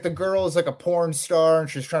it's like the girl is like a porn star and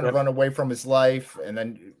she's trying to run away from his life and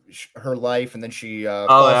then her life, and then she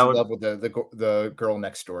falls in love with the girl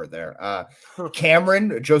next door there.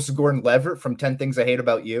 Cameron, Joseph Gordon-Levitt from 10 Things I Hate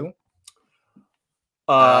About You.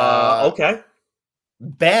 Okay.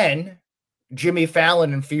 Ben, Jimmy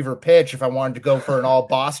Fallon in Fever Pitch. If I wanted to go for an all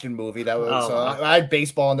Boston movie, that was I had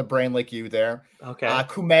baseball in the brain like you there. Okay.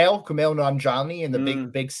 Kumail Nanjiani in the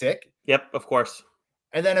Big Sick. Yep, of course.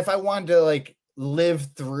 And then if I wanted to like live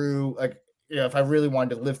through if I really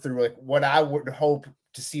wanted to live through like what I would hope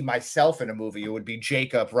to see myself in a movie, it would be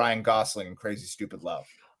Jacob, Ryan Gosling in Crazy Stupid Love.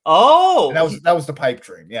 Oh, and that was the pipe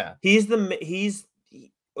dream. Yeah,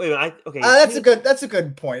 Wait, okay. That's a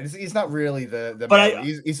good point. He's not really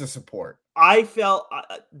the he's a support. I felt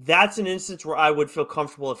that's an instance where I would feel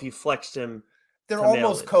comfortable if you flexed him. They're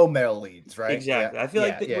almost co-male leads, right? Exactly. I feel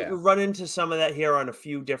like we run into some of that here on a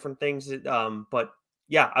few different things. But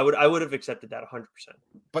yeah, I would have accepted that 100%.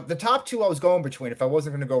 But the top 2 I was going between, if I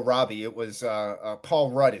wasn't going to go Robbie, it was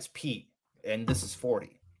Paul Rudd as Pete, and This Is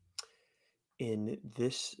 40. In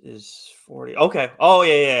This Is 40. Okay. Oh,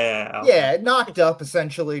 yeah. Okay. Yeah, knocked up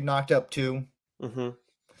 2.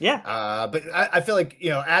 Yeah. But I feel like,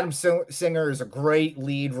 Adam Singer is a great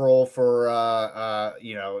lead role for,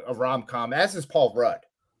 a rom-com, as is Paul Rudd.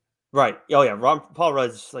 Right. Oh, yeah. Paul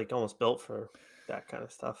Rudd's like almost built for that kind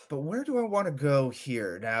of stuff. But where do I want to go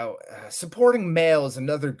here? Now, supporting male is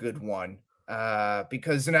another good one,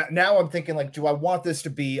 because now I'm thinking, like, do I want this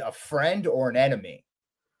to be a friend or an enemy?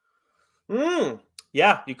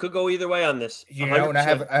 Yeah, you could go either way on this. 100%. And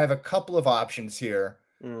I have a couple of options here.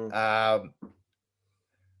 And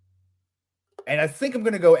I think I'm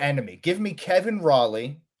going to go enemy. Give me Kevin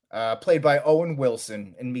Raleigh, played by Owen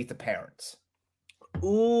Wilson, in Meet the Parents.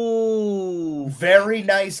 Ooh. Very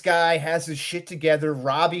nice guy, has his shit together.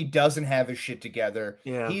 Robbie doesn't have his shit together.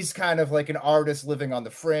 Yeah. He's kind of like an artist living on the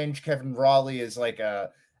fringe. Kevin Raleigh is like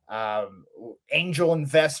a angel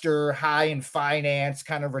investor, high in finance,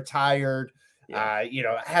 kind of retired.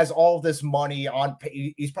 Yeah. Has all this money on.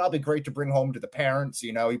 He's probably great to bring home to the parents.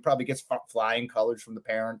 He probably gets flying colors from the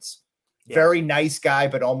parents. Yeah. Very nice guy,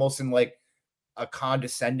 but almost in like a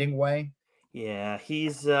condescending way. Yeah,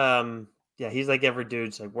 he's like every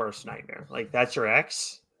dude's like worst nightmare. Like, that's your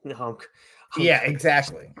ex. No, yeah,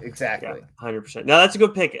 exactly. Yeah, 100%. No, that's a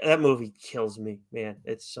good pick. That movie kills me, man.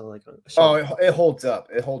 It's so like. It holds up.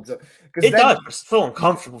 It does. It's so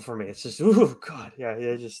uncomfortable for me. It's just, oh god, yeah.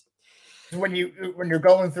 Just when you're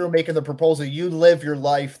going through making the proposal, you live your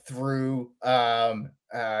life through Ben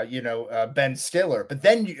Stiller, but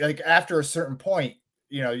then after a certain point,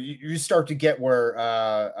 you start to get where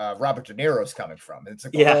Robert De Niro's coming from. It's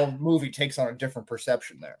like the Yeah. whole movie takes on a different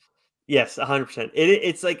perception there. Yes, 100%.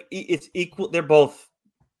 It's like it's equal. They're both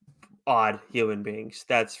odd human beings.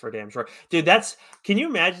 That's for damn sure, dude. Can you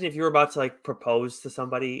imagine if you were about to like propose to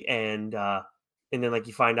somebody and then like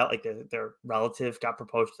you find out like their relative got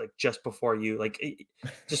proposed like just before you, like it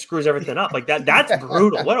just screws everything up like that. That's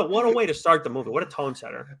brutal. What a way to start the movie. What a tone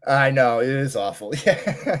setter. I know, it is awful.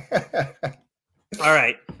 Yeah. All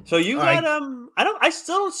right. So you got I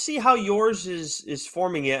still don't see how yours is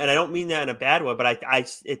forming yet, and I don't mean that in a bad way, but I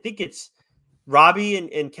think it's Robbie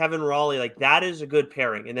and Kevin Raleigh, like that is a good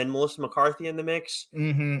pairing, and then Melissa McCarthy in the mix.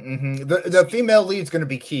 The female lead is going to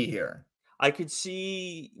be key here. I could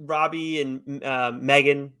see Robbie and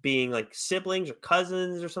Megan being like siblings or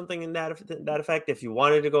cousins or something in that effect. If you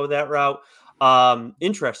wanted to go that route,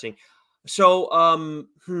 interesting. So,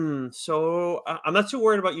 so I'm not too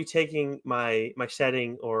worried about you taking my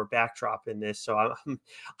setting or backdrop in this. So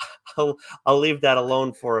I'll leave that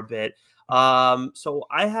alone for a bit. So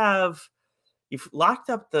I have. You've locked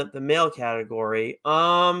up the male category.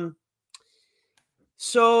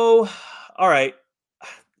 So, all right.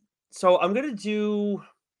 So I'm going to do,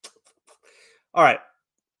 all right.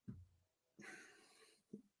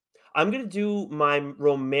 I'm going to do my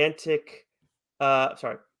romantic,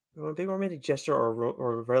 big romantic gesture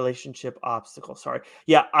or relationship obstacle. Sorry.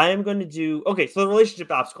 Yeah, I am going to do, okay. So the relationship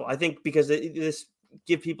obstacle, I think because this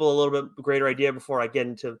give people a little bit greater idea before I get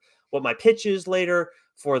into what my pitch is later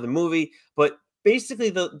for the movie, but basically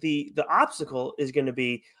the obstacle is going to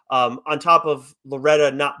be on top of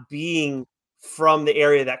Loretta not being from the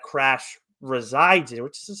area that Crash resides in,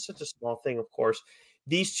 which is such a small thing, of course.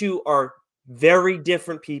 These two are very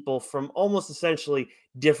different people from almost essentially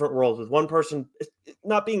different worlds, with one person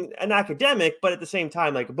not being an academic, but at the same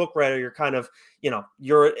time, like a book writer, you're kind of,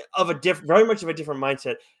 you're of very much of a different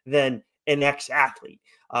mindset than an ex-athlete.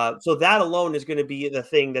 So that alone is going to be the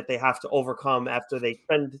thing that they have to overcome after they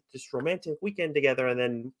spend this romantic weekend together and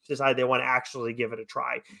then decide they want to actually give it a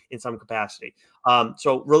try in some capacity.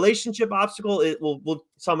 So relationship obstacle, we'll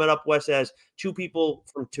sum it up, Wes, as two people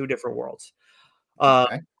from two different worlds.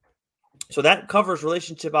 Okay. So that covers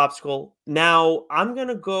relationship obstacle. Now I'm going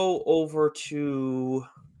to go to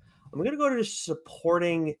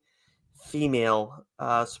supporting female,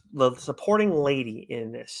 the supporting lady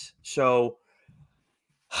in this. So,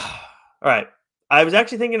 all right. I was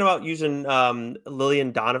actually thinking about using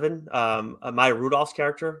Lillian Donovan, Maya Rudolph's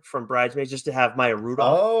character from Bridesmaids, just to have Maya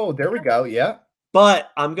Rudolph. Oh, there we go. Yeah.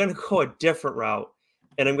 But I'm going to go a different route,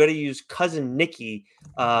 and I'm going to use Cousin Nikki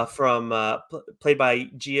from played by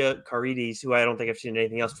Gia Carides, who I don't think I've seen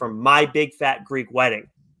anything else from My Big Fat Greek Wedding.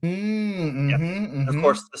 Of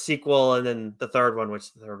course, the sequel, and then the third one,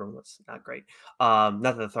 which the third one was not great. Not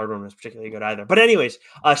that the third one was particularly good either. But anyways,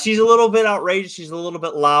 she's a little bit outrageous. She's a little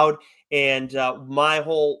bit loud. And my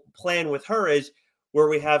whole plan with her is where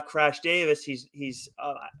we have Crash Davis. He's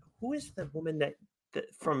who is the woman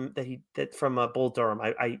from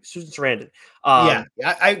Bull-Durham? Susan Sarandon.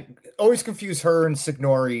 I always confuse her and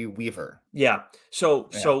Sigourney Weaver. Yeah. So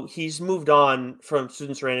he's moved on from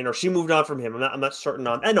Susan Sarandon, or she moved on from him. I'm not certain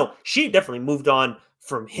on. I know she definitely moved on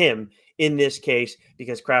from him in this case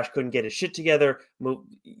because Crash couldn't get his shit together,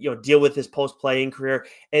 deal with his post-playing career,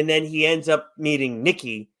 and then he ends up meeting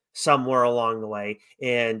Nikki somewhere along the way,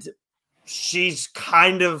 and she's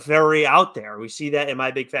kind of very out there. We see that in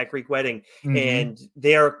My Big Fat Greek Wedding, and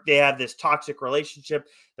they have this toxic relationship.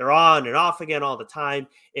 They're on and off again all the time,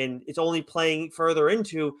 and it's only playing further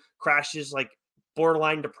into Crash's like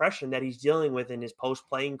borderline depression that he's dealing with in his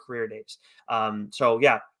post-playing career days. So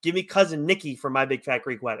yeah, give me Cousin Nikki for My Big Fat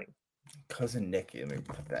Greek Wedding. Cousin Nikki, let me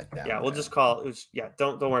put that down. Yeah, we'll just call it.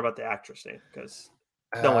 Don't worry about the actress name because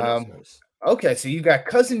no one else knows. Okay, so you got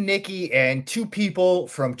Cousin Nikki and two people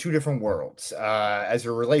from two different worlds as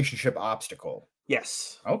a relationship obstacle.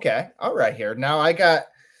 Yes. Okay. All right here. Now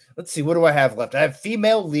let's see, what do I have left? I have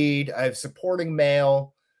female lead, I have supporting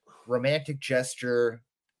male, romantic gesture,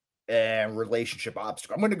 and relationship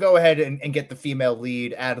obstacle. I'm going to go ahead and get the female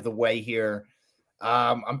lead out of the way here.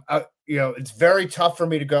 It's very tough for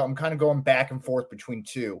me to go. I'm kind of going back and forth between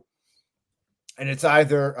two. And it's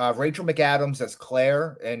either Rachel McAdams as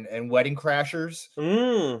Claire in Wedding Crashers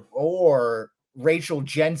or Rachel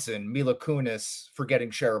Jensen, Mila Kunis, for getting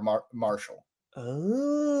Shara Marshall.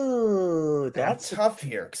 Oh, that's tough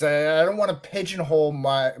here because I don't want to pigeonhole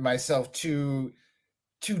myself too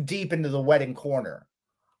deep into the wedding corner.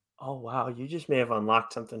 Oh, wow. You just may have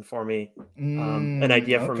unlocked something for me. An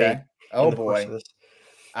idea for me. Oh, boy.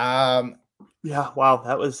 Yeah. Wow.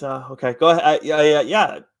 That was okay. Go ahead.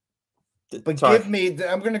 Yeah. But Sorry. give me.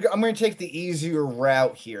 I'm gonna take the easier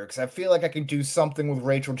route here because I feel like I can do something with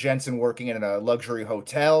Rachel Jensen working in a luxury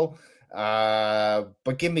hotel.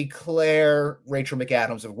 But give me Claire Rachel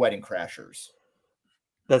McAdams of Wedding Crashers.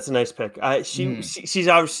 That's a nice pick. She's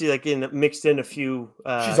obviously like mixed in a few.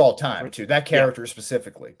 She's all time too. That character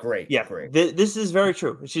specifically, great. Yeah, great. This is very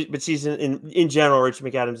true. She's in general. Rachel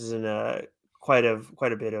McAdams is in quite a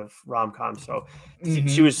bit of rom-com. So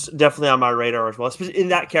she was definitely on my radar as well. In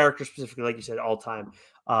that character specifically, like you said, all time.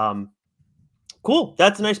 Cool.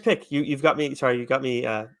 That's a nice pick. You've got me. Sorry, you got me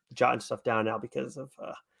jotting stuff down now because of.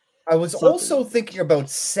 I was also thinking about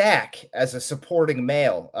Sack as a supporting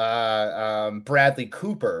male, Bradley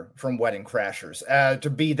Cooper from Wedding Crashers, to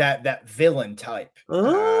be that villain type.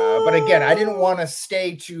 But again, I didn't want to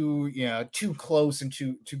stay too close and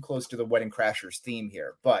too close to the Wedding Crashers theme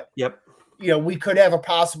here. But we could have a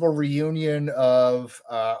possible reunion of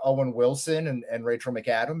Owen Wilson and Rachel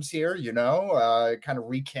McAdams here. Kind of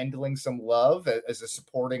rekindling some love as a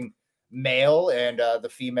supporting male and the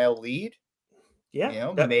female lead.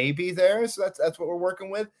 Yeah, maybe there. So that's what we're working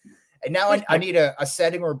with. And now I need a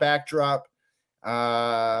setting or backdrop.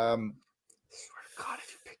 Swear to God,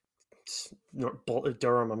 if you pick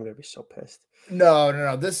Build-A-Rom, I'm gonna be so pissed.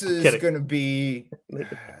 No. This is gonna be.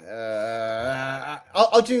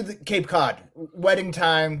 I'll do the Cape Cod wedding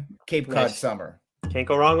time. Cape Cod summer. Can't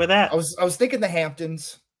go wrong with that. I was thinking the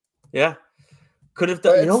Hamptons. Yeah, could have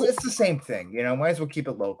done. It's the same thing. Might as well keep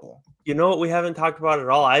it local. You know what we haven't talked about at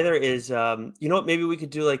all either is what maybe we could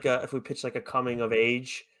do if we pitch like a coming of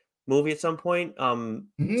age movie at some point.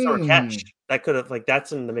 Summer Catch, that could have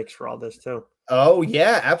that's in the mix for all this too. Oh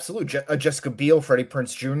yeah, absolutely. Jessica Biel, Freddie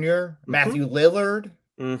Prinze Jr., Matthew Lillard.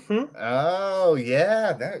 Oh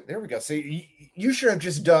yeah, there we go. So you should have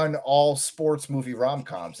just done all sports movie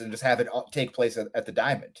rom-coms and just have it take place at the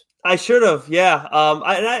Diamond. I should have, yeah.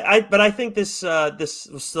 But I think this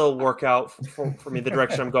will still work out for me the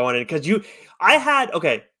direction I'm going in because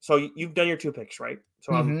okay. So you've done your 2 picks, right?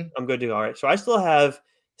 So I'm good to go. All right. So I still have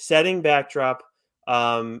setting, backdrop,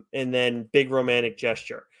 and then big romantic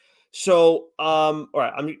gesture. So all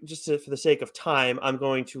right. I'm for the sake of time, I'm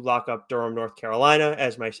going to lock up Durham, North Carolina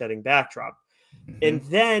as my setting backdrop. And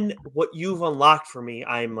then what you've unlocked for me,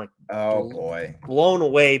 I'm like, oh boy, blown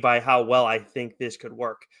away by how well I think this could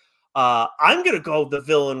work. I'm going to go the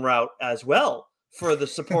villain route as well for the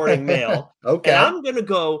supporting male. Okay. And I'm going to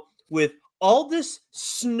go with Aldous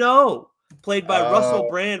Snow, played by Russell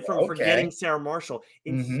Brand from Forgetting Sarah Marshall.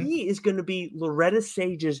 And he is going to be Loretta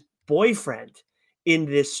Sage's boyfriend in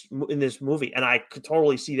this movie. And I could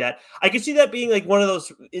totally see that. I could see that being like one of those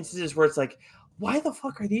instances where it's like, why the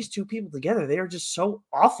fuck are these two people together? They are just so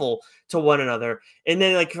awful to one another. And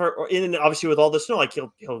then and obviously with Aldous Snow, like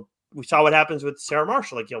he'll we saw what happens with Sarah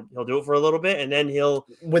Marshall. Like he'll do it for a little bit, and then he'll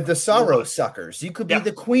with the sorrow suckers. You could be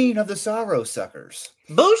the queen of the sorrow suckers.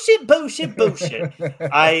 Bullshit. I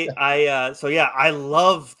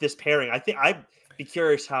love this pairing. I think I'd be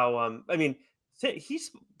curious how.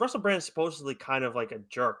 Russell Brand's supposedly kind of like a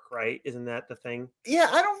jerk, right? Isn't that the thing? Yeah,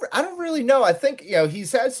 I don't really know. I think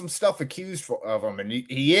he's had some stuff accused of him, and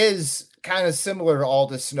he is kind of similar to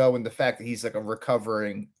Aldous Snow in the fact that he's like a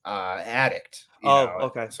recovering addict.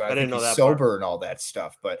 Okay. So I didn't know that. Sober part. And all that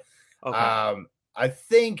stuff, but okay. I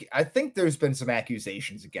think there's been some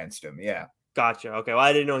accusations against him. Yeah. Gotcha. Okay. Well,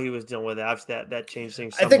 I didn't know he was dealing with that. That changed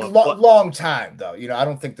things. Somewhat. I think long time though. I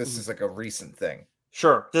don't think this is like a recent thing.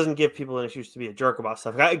 Sure, doesn't give people an excuse to be a jerk about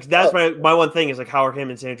stuff. That's my one thing is like how are him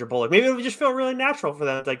and Sandra Bullock? Maybe it would just feel really natural for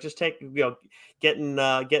them. It's like just take getting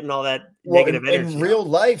all that negative energy. In real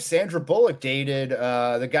life, Sandra Bullock dated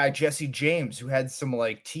the guy Jesse James, who had some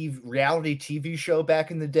like reality TV show back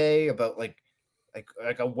in the day about like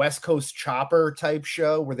a West Coast Chopper type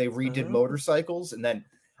show where they redid motorcycles, and then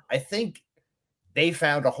I think they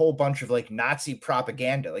found a whole bunch of like Nazi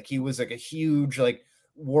propaganda. Like he was like a huge like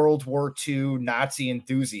World War II Nazi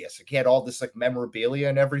enthusiast. Like he had all this like memorabilia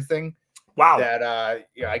and everything. Wow. That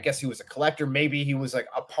I guess he was a collector. Maybe he was like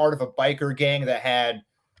a part of a biker gang that had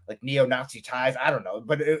like neo-Nazi ties. I don't know,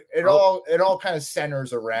 but it all kind of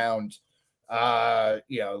centers around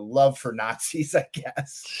love for Nazis, I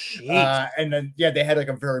guess. And then they had like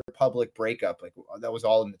a very public breakup, like that was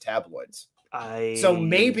all in the tabloids. So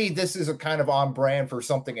maybe this is a kind of on brand for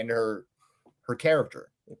something in her character.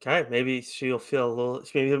 Okay, maybe she'll feel a little.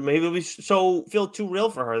 Maybe it'll be feel too real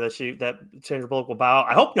for her that Sandra Bullock will bow.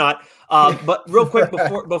 I hope not. But real quick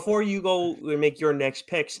before you go and make your next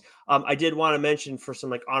picks, I did want to mention for some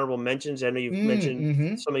like honorable mentions. I know you've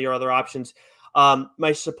mentioned some of your other options. For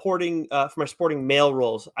my supporting male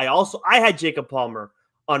roles, I had Jacob Palmer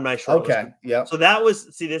on my short list. Okay. Yeah. So that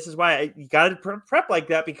was, this is why you got to prep like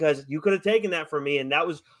that, because you could have taken that from me. And that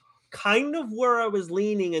was kind of where I was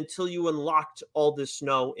leaning until you unlocked All This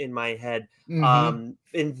Snow in my head. And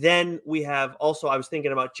then we have also, I was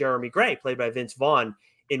thinking about Jeremy Gray, played by Vince Vaughn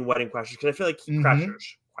in Wedding Crashers, because I feel like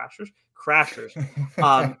Crashers.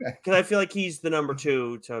 Because I feel like he's the number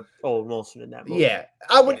 2 to Owen Wilson in that movie. Yeah,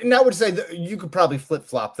 I would say that you could probably flip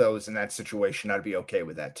flop those in that situation. I'd be okay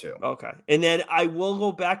with that too. Okay, and then I will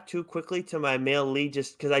go back too quickly to my male lead,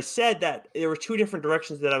 just because I said that there were 2 different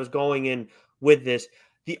directions that I was going in with this.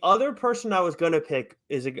 The other person I was going to pick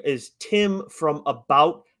is Tim from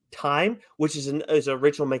About Time, which is a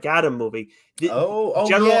Rachel McAdams movie. Yeah.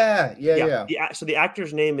 So the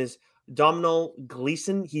actor's name is Domhnall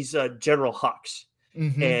Gleeson. He's General Hux,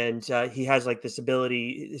 and he has like this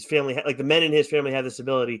ability. His family, like the men in his family, have this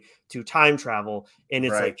ability to time travel, and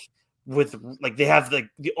it's they have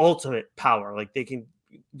the ultimate power. Like they can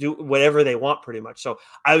do whatever they want, pretty much. So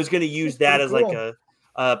I was going to use that as like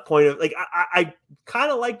a point of like I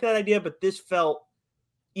kind of like that idea, but this felt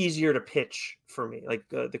easier to pitch for me, like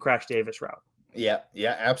the Crash Davis route. Yeah,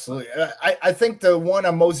 absolutely. I think the one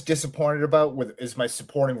I'm most disappointed about is my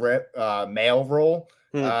supporting male role.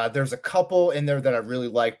 There's a couple in there that I really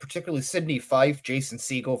like, particularly Sidney Fife, Jason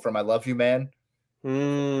Segel from I Love You, Man.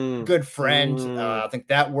 Good friend. I think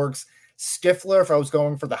that works. Stifler, if I was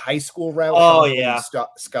going for the high school route. Oh, yeah.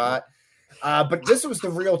 Scott. But this was the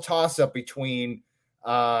real toss-up between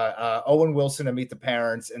Owen Wilson and Meet the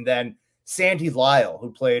Parents, and then Sandy Lyle, who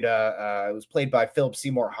was played by Philip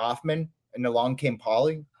Seymour Hoffman in Along Came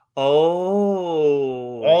Polly.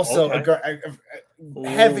 Oh, also okay.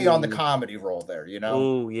 Heavy on the comedy role there, you know.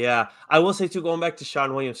 Oh yeah, I will say too, going back to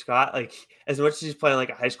Sean William Scott, like as much as he's playing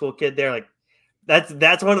like a high school kid there, like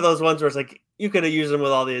that's one of those ones where it's like you could have used him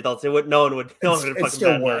with all the adults. No one would. It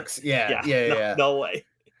still works. Yeah. No way.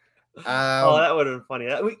 That would have been funny.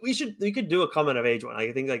 We could do a coming of age one.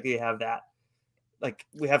 I think like they have that. Like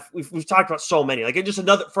we've talked about so many. Like just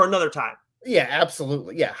another time. Yeah,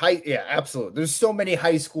 absolutely. Yeah, absolutely. There's so many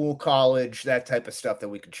high school, college, that type of stuff that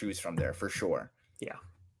we could choose from there for sure. Yeah.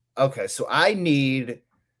 Okay, so I need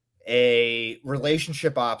a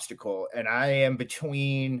relationship obstacle, and I am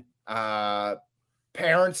between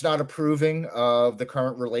parents not approving of the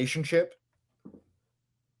current relationship.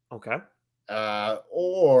 Okay.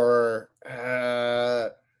 Or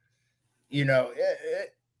I'll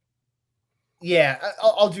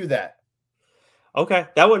do that. Okay,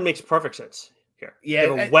 that one makes perfect sense here. Yeah,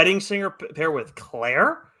 a wedding singer pair with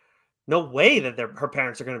Claire. No way that her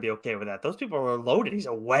parents are going to be okay with that. Those people are loaded. He's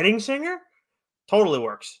a wedding singer. Totally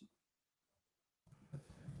works.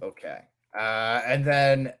 Okay, and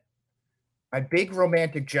then my big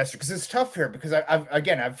romantic gesture, because it's tough here because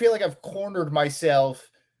I feel like I've cornered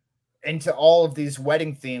myself into all of these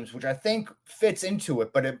wedding themes, which I think fits into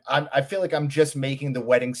it, but I feel like I'm just making the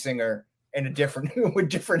wedding singer and with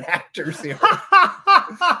different actors here.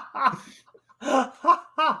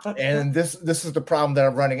 And this is the problem that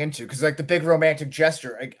I'm running into, because like the big romantic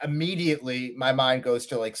gesture, like immediately my mind goes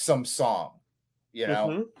to like some song, you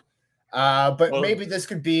know. But maybe this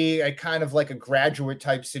could be a kind of like a Graduate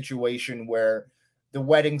type situation where the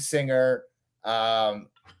wedding singer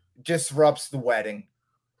disrupts the wedding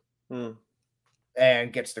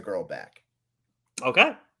and gets the girl back.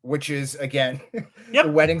 Okay. Which is, again, the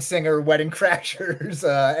Wedding Singer, Wedding Crashers,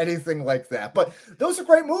 anything like that. But those are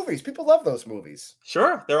great movies. People love those movies.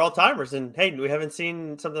 Sure. They're all-timers. And, hey, we haven't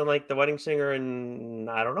seen something like The Wedding Singer in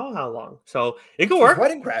I don't know how long. So it could work.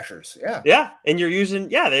 Wedding Crashers, yeah. Yeah. And you're using,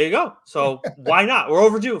 there you go. So why not? We're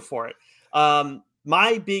overdue for it.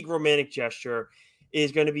 My big romantic gesture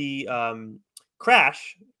is going to be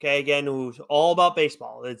Crash, okay, again, who's all about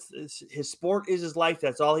baseball. It's his sport is his life.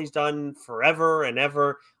 That's all he's done forever and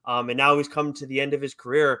ever. And now he's come to the end of his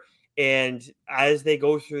career. And as they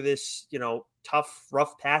go through this, tough,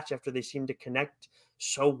 rough patch after they seem to connect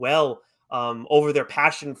so well over their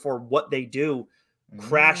passion for what they do,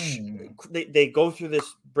 Crash, they go through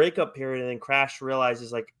this breakup period, and then Crash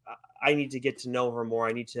realizes, like, I need to get to know her more.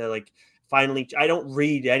 I need to, like, finally, I don't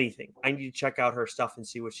read anything. I need to check out her stuff and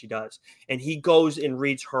see what she does. And he goes and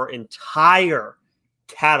reads her entire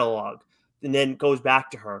catalog, and then goes back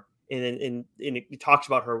to her, and he talks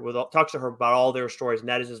to her about all their stories. And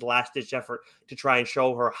that is his last ditch effort to try and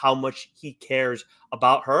show her how much he cares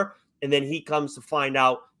about her. And then he comes to find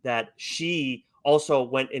out that she also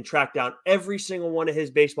went and tracked down every single one of his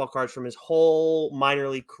baseball cards from his whole minor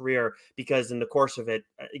league career, because in the course of it,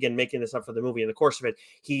 again, making this up for the movie, in the course of it,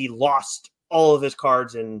 he lost all of his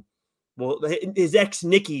cards, and his ex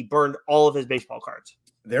Nikki burned all of his baseball cards.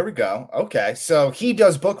 There we go. Okay. So he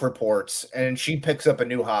does book reports and she picks up a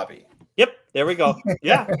new hobby. Yep. There we go.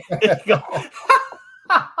 Yeah. There you go.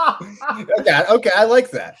 Okay. Okay. I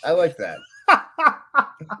like that. I like that.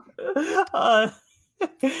 I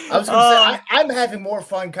was going to say, I'm having more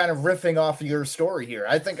fun kind of riffing off of your story here.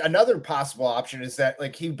 I think another possible option is that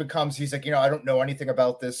like he's like, I don't know anything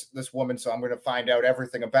about this woman, so I'm going to find out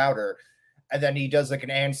everything about her. And then he does like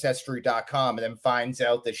an ancestry.com and then finds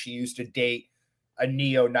out that she used to date a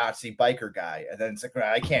neo-Nazi biker guy. And then it's like,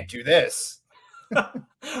 well, I can't do this.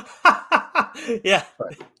 Yeah.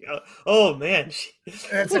 Oh man.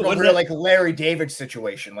 It's like a real like Larry David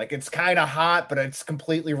situation. Like it's kind of hot, but it's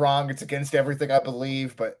completely wrong. It's against everything I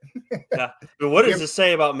believe. But yeah. But what does this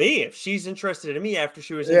say about me? If she's interested in me after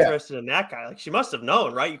she was interested in that guy, like she must have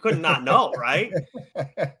known, right? You couldn't not know, right?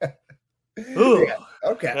 Ooh. Yeah.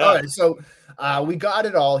 Okay. Yeah. All right. So we got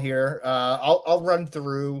it all here. I'll run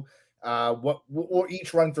through what we'll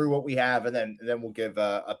each run through what we have, and then we'll give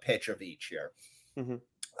a pitch of each here. Mm-hmm.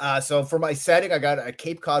 So for my setting, I got a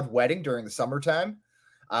Cape Cod wedding during the summertime.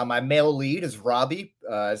 My male lead is Robbie,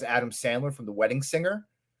 as Adam Sandler from The Wedding Singer.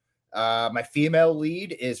 My female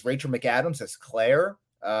lead is Rachel McAdams as Claire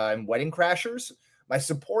in Wedding Crashers. My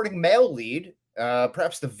supporting male lead,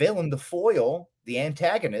 perhaps the villain, the foil, the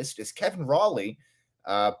antagonist, is Kevin Raleigh,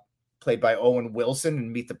 played by Owen Wilson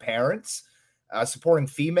in Meet the Parents. Supporting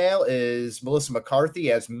female is Melissa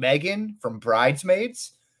McCarthy as Megan from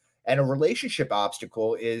Bridesmaids. And a relationship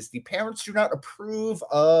obstacle is the parents do not approve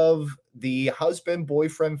of the husband,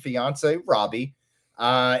 boyfriend, fiance, Robbie.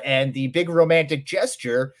 And the big romantic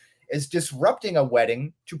gesture is disrupting a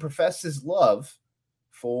wedding to profess his love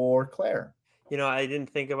for Claire. I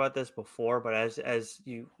didn't think about this before, but as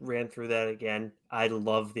you ran through that again, I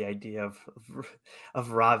love the idea of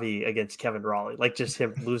Robbie against Kevin Raleigh, like just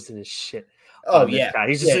him losing his shit. Oh yeah, guy.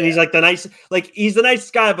 He's like the nice, like he's the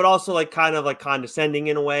nice guy, but also like kind of like condescending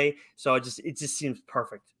in a way. So it just seems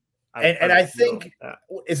perfect. I think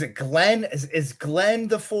is it Glenn? Is Glenn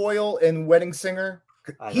the foil in Wedding Singer?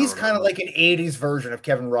 He's kind of like an 80s version of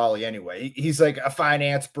Kevin Raleigh anyway. He's like a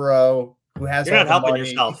finance bro who has You're not helping money.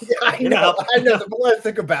 Yourself. Yeah, I know. The more I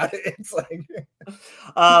think about it, it's like.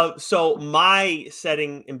 So my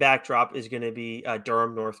setting and backdrop is going to be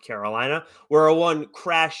Durham, North Carolina, where one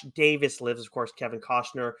Crash Davis lives. Of course, Kevin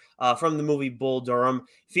Costner from the movie Bull Durham.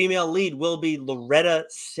 Female lead will be Loretta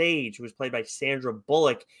Sage, who was played by Sandra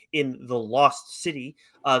Bullock in The Lost City.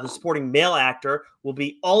 The supporting male actor will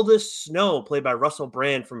be Aldous Snow, played by Russell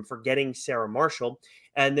Brand from Forgetting Sarah Marshall.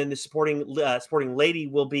 And then the supporting lady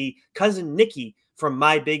will be Cousin Nikki from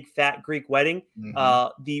My Big Fat Greek Wedding.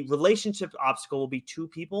 Mm-hmm. The relationship obstacle will be two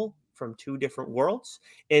people from two different worlds.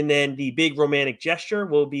 And then the big romantic gesture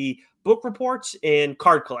will be book reports and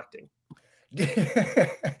card collecting.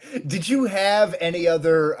 Did you have any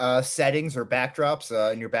other settings or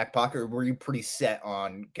backdrops in your back pocket, or were you pretty set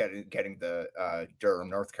on getting the Durham,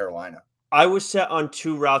 North Carolina? I was set on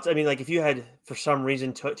two routes. I mean, like if you had for some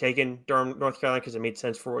reason taken Durham, North Carolina, because it made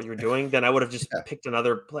sense for what you were doing, then I would have just picked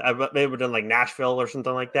another. I maybe would have done like Nashville or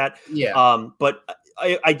something like that. Yeah. But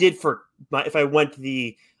I did if I went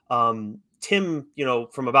the Tim,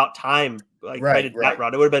 from About Time, like I did that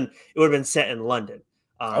route, it would have been set in London.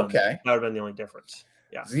 Okay, that would have been the only difference.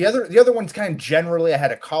 Yeah. The other one's kind of generally. I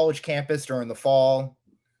had a college campus during the fall,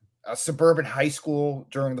 a suburban high school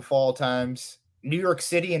during the fall times. New York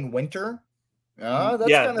City in winter.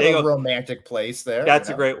 That's kind of a romantic place there. That's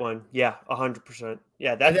a great one. Yeah, 100%.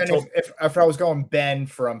 Yeah, that's. And then if I was going Ben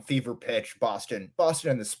from Fever Pitch, Boston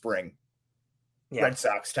in the spring, Red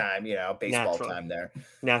Sox time, baseball time there.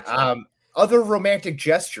 Naturally. Other romantic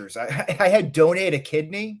gestures. I had donate a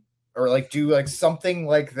kidney or like do like something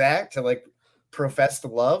like that to like profess the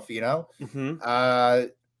love. Mm-hmm.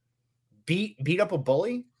 Beat up a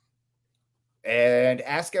bully and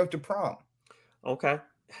ask out to prom. Okay.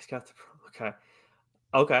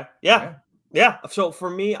 Okay. Yeah. So for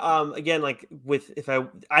me, again, like if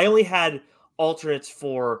I only had alternates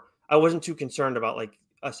for, I wasn't too concerned about like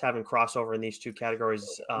us having crossover in these two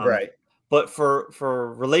categories. Right. But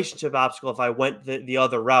for relationship obstacle, if I went the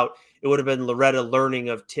other route, it would have been Loretta learning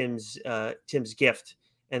of Tim's gift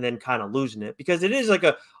and then kind of losing it, because it is like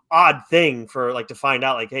a odd thing for like to find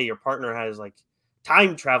out like, hey, your partner has like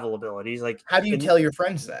time travel abilities. Like, how do you tell your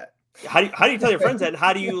friends that? How do you tell your friends that? And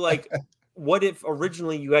how do you like, what if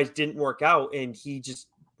originally you guys didn't work out and he just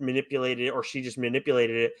manipulated it or she just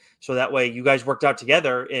manipulated it so that way you guys worked out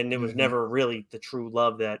together and it was never really the true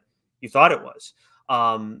love that you thought it was.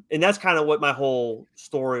 And that's kind of what my whole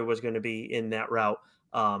story was going to be in that route.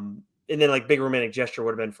 And then like big romantic gesture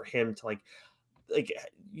would have been for him to like, like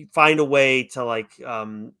find a way to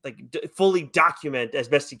fully document as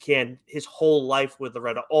best he can his whole life with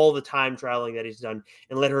Loretta, all the time traveling that he's done,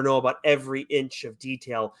 and let her know about every inch of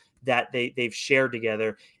detail that they've shared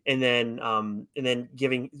together, and then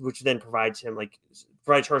giving, which then provides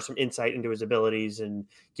her some insight into his abilities and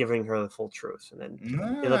giving her the full truth, and then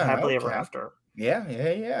they live happily ever after.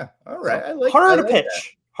 Yeah. All right, So, harder to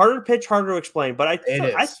pitch, harder to explain, but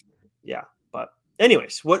but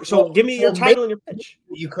anyways, give me your title and your pitch.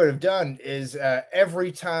 What you could have done is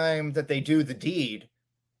every time that they do the deed,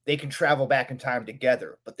 they can travel back in time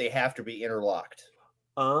together, but they have to be interlocked.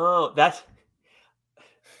 Oh, that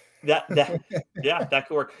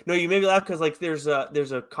could work. No, you made me laugh because there's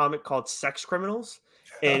a comic called Sex Criminals,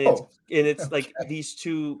 and it's like these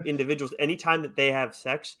two individuals, anytime that they have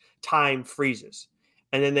sex, time freezes,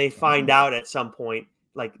 and then they find out at some point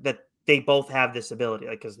that they both have this ability,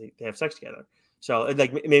 because they have sex together. So it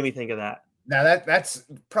made me think of that. Now that's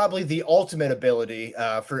probably the ultimate ability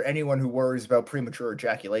for anyone who worries about premature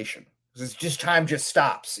ejaculation. It's just time just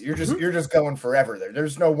stops. You're just going forever there.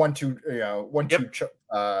 There's no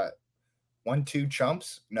 1-2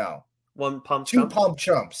 chumps. No. One pump. Two pump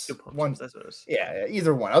chumps. Two pump One. chumps, that's what it is. Yeah,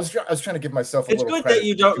 either one. I was trying to give myself a It's little good credit. that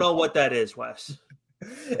you don't know what that is, Wes.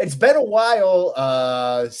 It's been a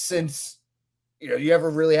while since you ever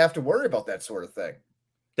really have to worry about that sort of thing.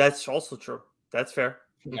 That's also true. That's fair.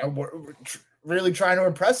 We're really trying to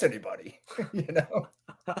impress anybody, It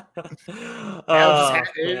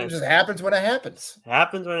just happens when it happens.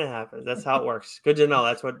 Happens when it happens. That's how it works. Good to know.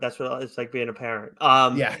 That's what it's like being a parent.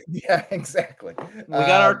 Yeah, exactly. We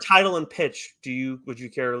got our title and pitch. Would you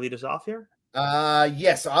care to lead us off here?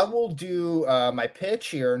 Yes, I will do my pitch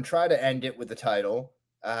here and try to end it with the title.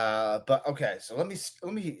 But okay, so let me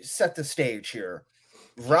set the stage here.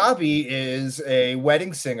 Robbie is a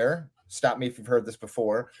wedding singer. Stop me if you've heard this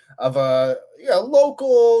before, of a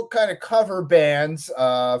local kind of cover bands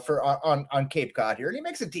on Cape Cod here, and he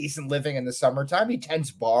makes a decent living in the summertime. He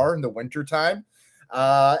tends bar in the wintertime,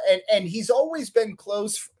 and he's always been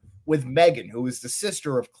close with Megan, who is the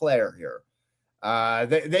sister of Claire here.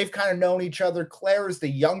 They've kind of known each other. Claire is the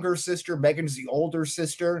younger sister, Megan's the older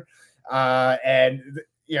sister, and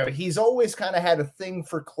he's always kind of had a thing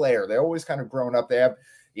for Claire. They always kind of grown up. They have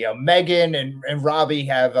Megan and Robbie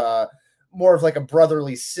have more of like a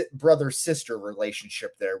brother-sister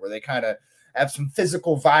relationship there, where they kind of have some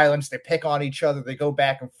physical violence. They pick on each other. They go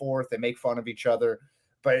back and forth. They make fun of each other.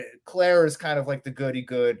 But Claire is kind of like the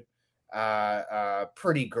goody-good,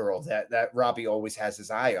 pretty girl that Robbie always has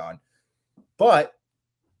his eye on. But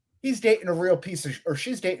she's dating a real piece of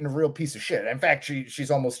shit. In fact,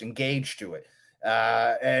 she's almost engaged to it.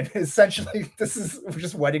 And essentially, this is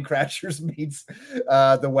just Wedding Crashers meets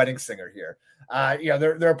the wedding singer here.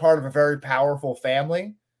 They're a part of a very powerful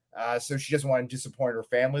family, so she doesn't want to disappoint her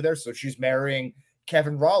family there. So she's marrying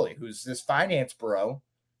Kevin Raleigh, who's this finance bro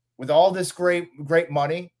with all this great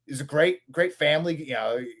money. He's a great family.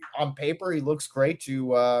 On paper, he looks great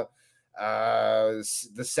to the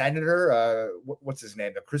senator. What's his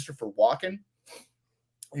name? Christopher Walken.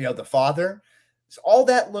 The father. So all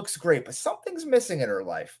that looks great, but something's missing in her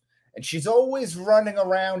life. And she's always running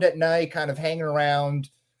around at night, kind of hanging around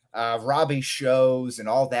Robbie's shows and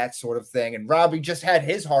all that sort of thing. And Robbie just had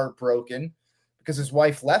his heart broken because his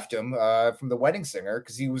wife left him from the wedding singer,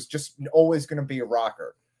 because he was just always going to be a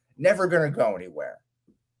rocker, never going to go anywhere.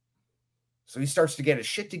 So he starts to get his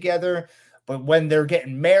shit together. But when they're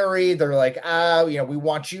getting married, they're like, we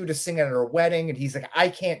want you to sing at our wedding. And he's like, I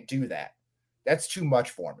can't do that. That's too much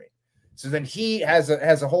for me. So then he has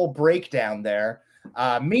a whole breakdown there.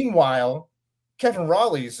 Meanwhile, Kevin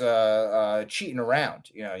Raleigh's cheating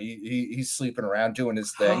around. He's sleeping around, doing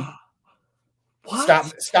his thing.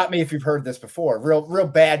 Stop me if you've heard this before. Real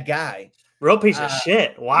bad guy. Real piece of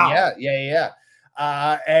shit. Wow. Yeah.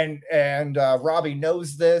 And Robbie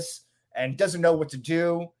knows this and doesn't know what to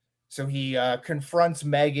do. So he confronts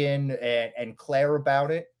Megan and Claire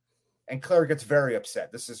about it. And Claire gets very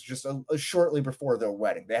upset. This is just shortly before their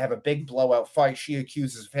wedding. They have a big blowout fight. She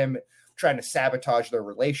accuses him trying to sabotage their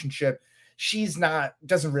relationship.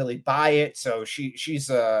 Doesn't really buy it. So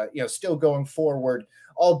she's still going forward,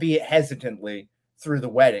 albeit hesitantly, through the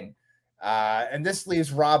wedding. And this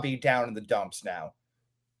leaves Robbie down in the dumps now.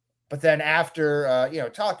 But then after,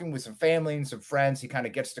 talking with some family and some friends, he kind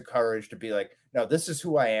of gets the courage to be like, no, this is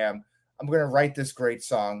who I am. I'm going to write this great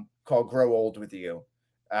song called Grow Old With You.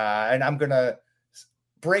 And I'm going to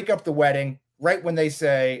break up the wedding right when they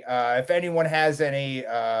say, if anyone has any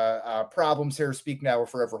problems here, speak now or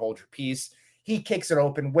forever hold your peace. He kicks it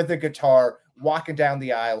open with a guitar, walking down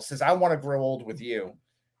the aisle, says, I want to grow old with you.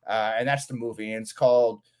 And that's the movie. And it's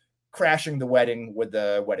called Crashing the Wedding with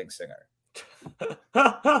the Wedding Singer.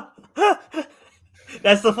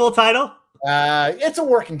 That's the full title? It's a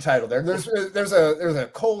working title there. There's a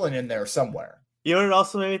colon in there somewhere. You know what it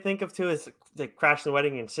also made me think of too is the Crash the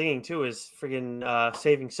Wedding and singing too is friggin'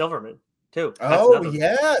 Saving Silverman too.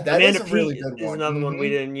 That Amanda is a really Peet good is one. another one we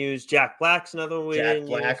didn't use. Jack Black's another one we didn't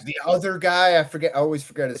use. The other guy, I always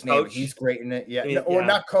forget his name. Coach? He's great in it. Yeah, I mean, or yeah.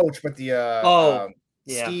 not Coach, but the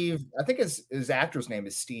Yeah. Steve. I think his actor's name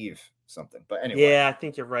is Steve something. But anyway, Yeah, I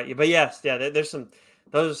think you're right. But yes, yeah, those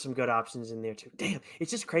are some good options in there too. Damn, it's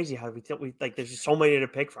just crazy how we like. There's just so many to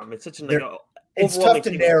pick from. It's such an it's tough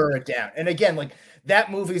to narrow it down. And again, like that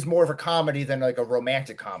movie's more of a comedy than like a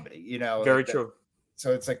romantic comedy. You know, very true.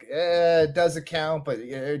 So it's like, it doesn't count, but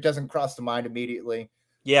it doesn't cross the mind immediately.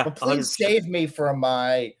 Yeah. But please 100%. Save me from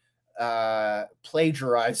my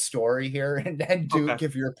plagiarized story here and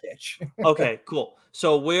give your pitch. Okay, cool.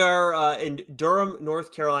 So we are in Durham,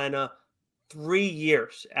 North Carolina, 3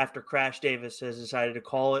 years after Crash Davis has decided to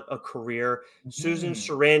call it a career. Susan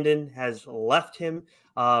Sarandon has left him,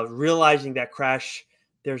 realizing that Crash,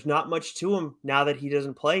 there's not much to him now that he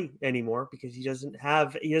doesn't play anymore because he doesn't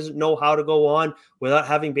know how to go on without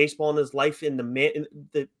having baseball in his life in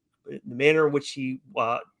the manner in which he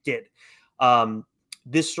did.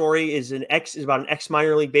 This story is about an ex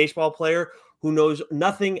minor league baseball player who knows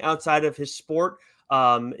nothing outside of his sport.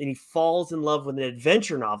 And he falls in love with an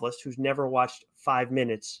adventure novelist who's never watched 5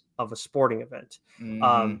 minutes of a sporting event.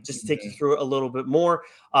 Just to take you through it a little bit more.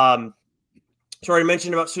 So I already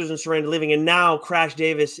mentioned about Susan Sarandon leaving, and now Crash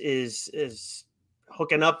Davis is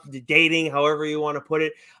hooking up, dating, however you want to put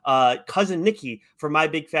it. Cousin Nikki from My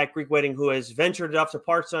Big Fat Greek Wedding, who has ventured off to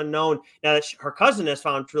parts unknown. Now that her cousin has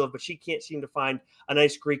found true love, but she can't seem to find a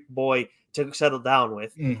nice Greek boy to settle down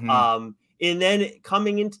with. And then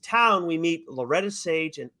coming into town, we meet Loretta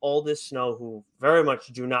Sage and Aldous Snow, who very much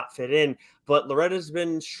do not fit in. But Loretta's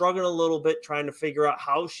been struggling a little bit, trying to figure out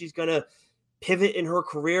how she's going to pivot in her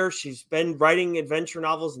career. She's been writing adventure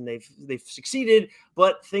novels and they've succeeded,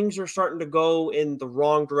 but things are starting to go in the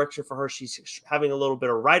wrong direction for her. She's having a little bit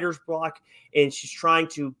of writer's block and she's trying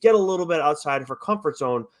to get a little bit outside of her comfort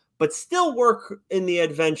zone, but still work in the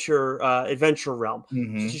adventure realm.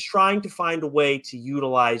 So she's trying to find a way to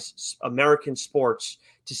utilize American sports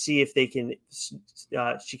to see if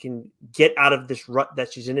she can get out of this rut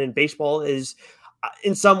that she's in. And baseball is,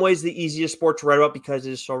 in some ways, the easiest sport to write about because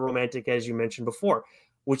it is so romantic, as you mentioned before,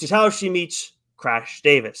 which is how she meets Crash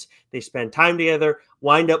Davis. They spend time together,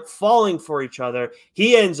 wind up falling for each other.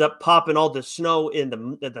 He ends up popping all the snow in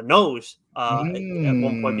the nose at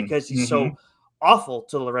one point because he's so awful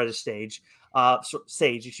to Loretta Sage,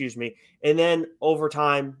 excuse me. And then over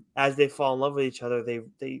time, as they fall in love with each other,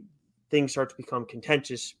 things start to become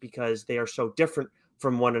contentious because they are so different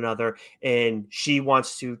from one another, and she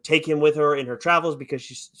wants to take him with her in her travels because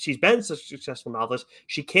she's been such a successful novelist.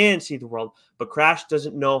 She can see the world, but Crash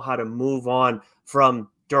doesn't know how to move on from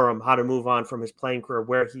Durham, how to move on from his playing career,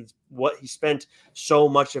 where he spent so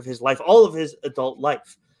much of his life, all of his adult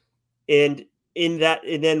life. And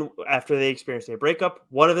then after they experience their breakup,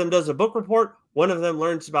 one of them does a book report, one of them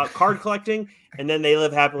learns about card collecting, and then they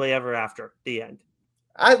live happily ever after. The end.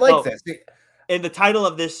 I like this. And the title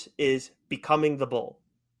of this is Becoming the Bull.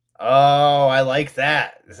 Oh, I like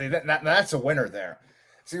that. See, that's a winner there.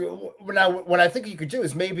 See, now what I think you could do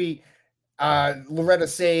is maybe Loretta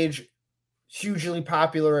Sage, hugely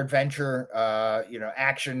popular adventure,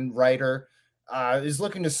 action writer, is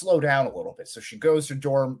looking to slow down a little bit. So she goes to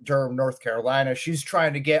Durham, North Carolina. She's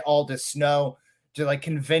trying to get Aldous Snow to like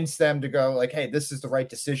convince them to go like, hey, this is the right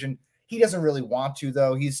decision. He doesn't really want to,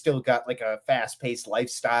 though. He's still got like a fast-paced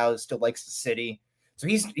lifestyle. He still likes the city. So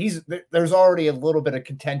there's already a little bit of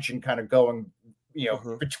contention kind of going,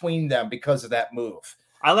 between them because of that move.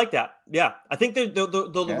 I like that. Yeah. I think the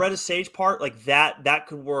Loretta Sage part, like that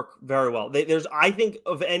could work very well. I think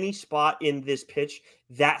of any spot in this pitch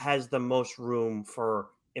that has the most room for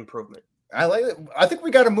improvement. I like it. I think we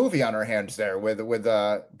got a movie on our hands there with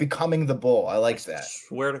Becoming the Bull. I like that.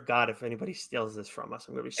 Swear to God, if anybody steals this from us,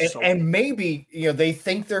 I'm going to be so. And maybe they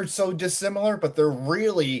think they're so dissimilar, but they're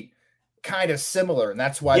really kind of similar, and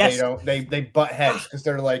that's why they butt heads because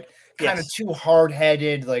they're like kind of too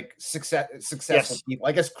hard-headed, like successful people.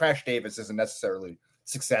 I guess Crash Davis isn't necessarily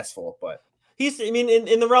successful, but.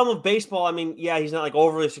 In the realm of baseball, he's not like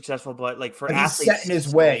overly successful, but like for athletes, he's set in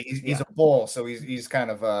his way. He's a bull, so he's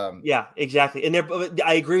kind of yeah, exactly. And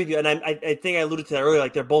I agree with you, and I think I alluded to that earlier.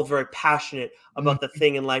 Like they're both very passionate about the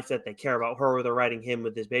thing in life that they care about. Her, or they're writing him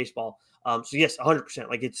with his baseball. So yes, 100%.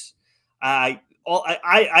 Like it's as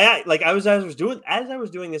I was doing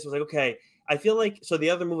this, I was like, okay, I feel like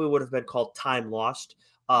the other movie would have been called Time Lost.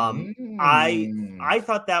 I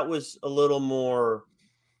thought that was a little more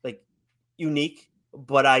like unique,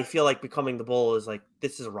 but I feel like Becoming the Bull is like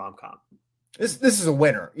this is a rom-com. This is a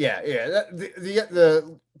winner. Yeah.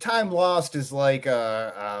 The Time Lost is like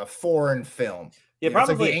a foreign film. Yeah, Probably.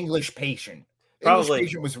 probably It's like The English Patient. Probably. English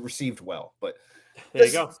Patient was received well, but there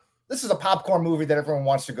you go. This is a popcorn movie that everyone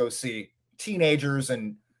wants to go see, teenagers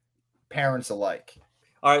and parents alike.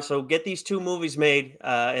 All right, so get these 2 movies made,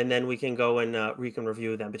 and then we can go and we can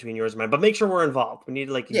review them between yours and mine. But make sure we're involved. We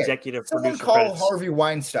need like executive producer call credits. Harvey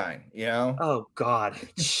Weinstein. You know? Oh God,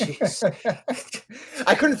 jeez.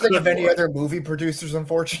 I couldn't think of any other movie producers,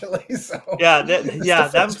 unfortunately. So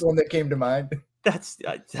that's one that came to mind. That's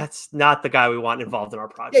not the guy we want involved in our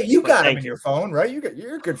project. Yeah, you got him in your phone, right?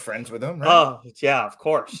 You're good friends with him, right? Oh yeah, of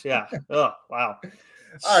course. Yeah. Oh wow.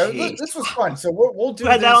 All right, this was fun. So we'll do. You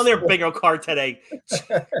had that on their bingo card today.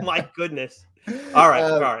 My goodness. All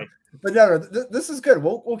right. But no, this is good.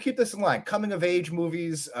 We'll keep this in line. Coming of age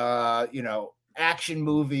movies, action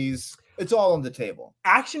movies. It's all on the table.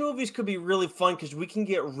 Action movies could be really fun because we can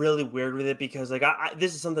get really weird with it. Because like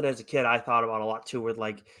this is something as a kid I thought about a lot too. With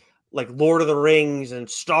like Lord of the Rings and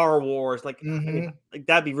Star Wars. Like, I mean, like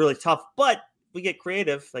that'd be really tough. But we get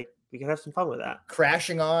creative. Like, we can have some fun with that.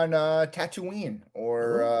 Crashing on Tatooine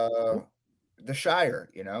or the Shire,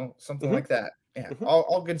 something like that. Yeah,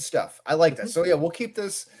 all good stuff. I like that. So yeah, we'll keep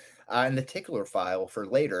this in the tickler file for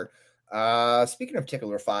later. Speaking of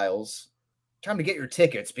tickler files, time to get your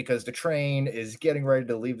tickets because the train is getting ready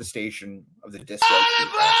to leave the station of the disco.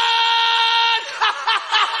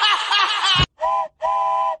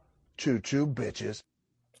 Choo-choo, bitches.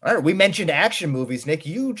 All right, we mentioned action movies. Nick,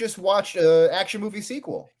 you just watched an action movie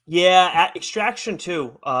sequel. Yeah, Extraction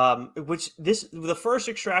 2. The first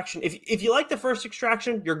Extraction. If you like the first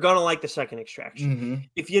Extraction, you're gonna like the second Extraction.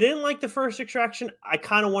 If you didn't like the first Extraction, I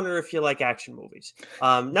kind of wonder if you like action movies.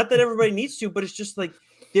 Not that everybody needs to, but it's just like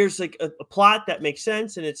there's like a plot that makes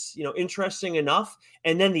sense and it's interesting enough.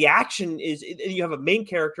 And then the action is you have a main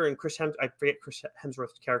character and I forget Chris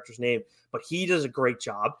Hemsworth's character's name, but he does a great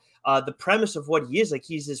job. The premise of what he is, like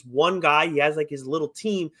he's this one guy, he has like his little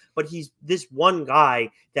team, but he's this one guy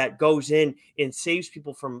that goes in and saves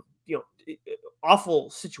people from, awful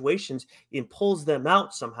situations and pulls them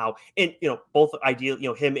out somehow. And, both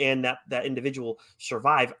ideal, him and that individual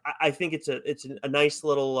survive. I think it's a nice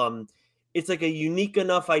little, it's like a unique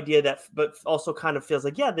enough idea but also kind of feels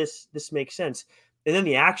like, yeah, this makes sense. And then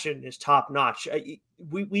the action is top notch.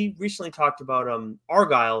 We recently talked about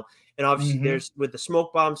Argyle, and obviously there's with the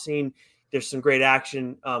smoke bomb scene, there's some great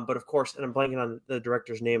action. But of course, and I'm blanking on the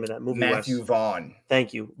director's name of that movie. Matthew Vaughn.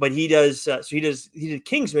 Thank you. But he does. He did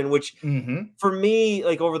Kingsman, which for me,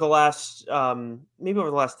 like over the last maybe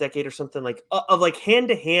over the last decade or something, like of like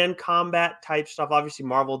hand-to-hand combat type stuff. Obviously,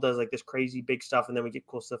 Marvel does like this crazy big stuff, and then we get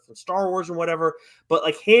cool stuff from Star Wars and whatever. But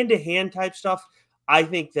like hand-to-hand type stuff, I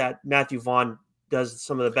think that Matthew Vaughn does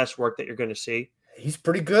some of the best work that you're going to see. He's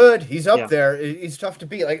pretty good. He's up there. He's tough to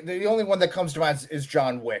beat. Like the only one that comes to mind is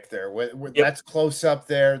John Wick. That's close up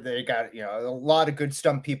there. They got a lot of good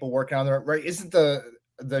stunt people working on there. Right? Isn't the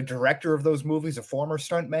director of those movies a former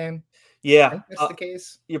stunt man? Yeah, I think that's the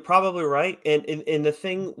case. You're probably right. And the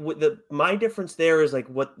thing with my difference there is like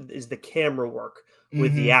what is the camera work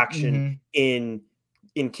with the action in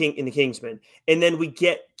the Kingsman, and then we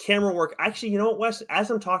get camera work. Actually, you know what, Wes?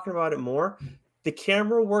 As I'm talking about it more. The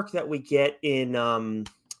camera work that we get in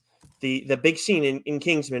the big scene in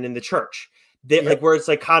Kingsman in the church, like where it's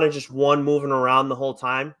like kind of just one moving around the whole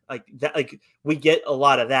time, like that, like we get a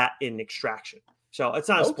lot of that in Extraction. So it's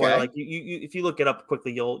not a spoiler. Like you if you look it up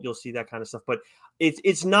quickly, you'll see that kind of stuff. But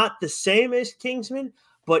it's not the same as Kingsman,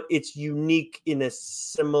 but it's unique in a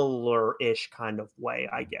similar-ish kind of way,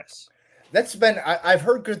 I guess. That's been I've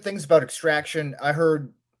heard good things about Extraction. I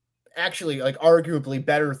heard. Actually, like arguably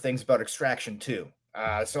better things about Extraction 2.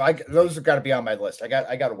 So those have got to be on my list. I got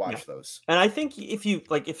to watch those. And I think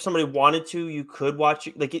if somebody wanted to, you could watch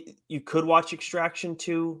you could watch Extraction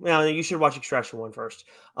 2. Well, you should watch Extraction 1 first.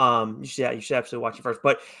 You should absolutely watch it first.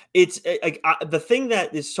 But it's the thing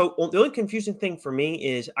that is the only confusing thing for me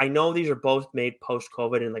is I know these are both made post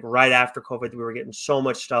COVID and like right after COVID, we were getting so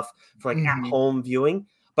much stuff for like at home viewing.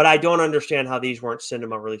 But I don't understand how these weren't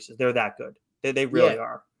cinema releases. They're that good. They really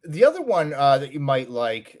are. The other one that you might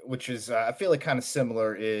like, which is I feel like kind of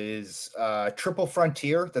similar, is Triple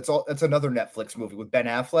Frontier. That's another Netflix movie with Ben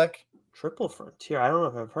Affleck. Triple Frontier. I don't know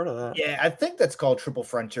if I've heard of that. Yeah, I think that's called Triple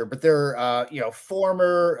Frontier. But they're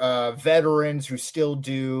former veterans who still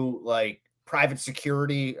do like private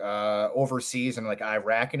security overseas and like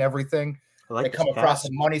Iraq and everything. They come across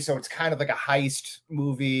some money, so it's kind of like a heist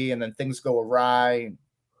movie, and then things go awry.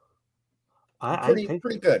 I Pretty think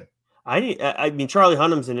pretty good. I mean, Charlie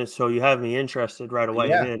Hunnam's in it, so you have me interested right away.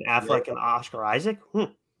 Yeah. And then Affleck and Oscar Isaac. And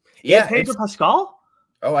Yeah, Pedro Pascal.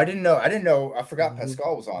 oh, I didn't know. I forgot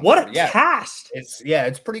Pascal was on What there. a But yeah, cast!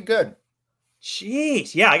 it's pretty good.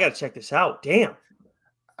 Jeez, yeah, I got to check this out. Damn.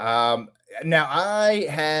 Um, Now I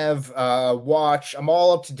have watched. I'm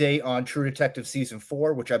all up to date on True Detective season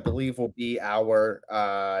 4, which I believe will be our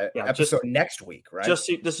Yeah, episode next week, right?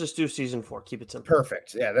 Let's just do season 4. Keep it simple.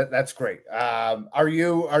 Perfect. Yeah, that's great. Are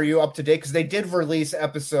you up to date? Because they did release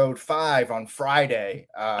episode 5 on Friday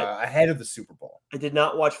ahead of the Super Bowl. I did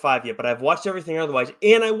not watch 5 yet, but I've watched everything otherwise.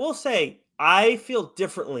 And I will say, I feel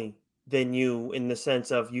differently than you in the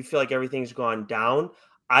sense of you feel like everything's gone down.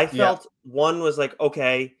 I felt 1 was like,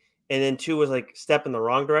 okay. And then 2 was like step in the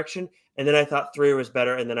wrong direction. And then I thought 3 was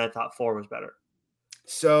better. And then I thought 4 was better.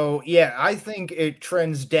 So yeah, I think it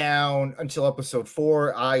trends down until episode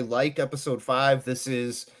 4. I liked episode 5. This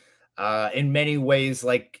is in many ways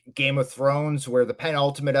like Game of Thrones, where the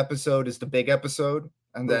penultimate episode is the big episode,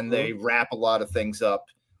 and then they wrap a lot of things up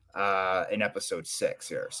in episode 6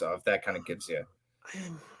 here. So if that kind of gives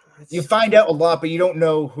you find out a lot, but you don't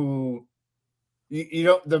know who you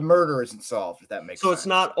don't. The murder isn't solved. If that makes sense. So it's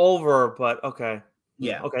not over, but okay.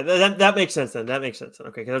 Yeah. Okay. That makes sense then. That makes sense then.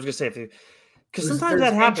 Okay. Because I was gonna say because sometimes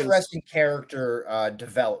that happens. Interesting character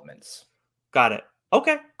developments. Got it.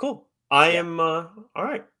 Okay. Cool. I am all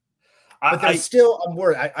right. But there's still, I'm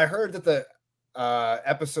worried. I heard that the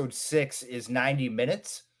episode 6 is 90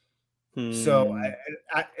 minutes. So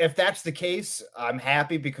if that's the case, I'm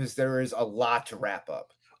happy because there is a lot to wrap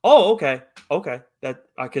up. Oh, okay. Okay. That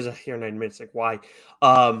because I hear 90 minutes. Like, why?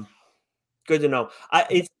 Good to know.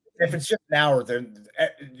 If it's just an hour, then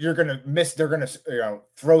you're gonna miss. They're gonna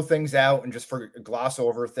throw things out and just gloss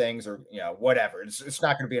over things, or whatever. It's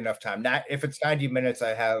not gonna be enough time. Not if it's 90 minutes.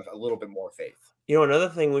 I have a little bit more faith. Another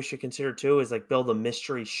thing we should consider too is like build a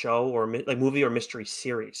mystery show or like movie or mystery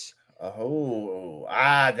series. Oh,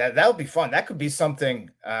 that would be fun. That could be something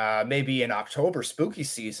maybe in October, spooky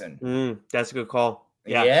season. That's a good call.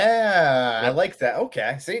 Yeah, I like that.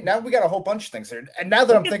 Okay, see, now we got a whole bunch of things here. And now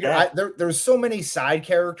that I'm thinking, there's so many side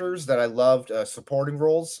characters that I loved supporting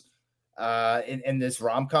roles in this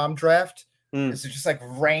rom-com draft. It's just like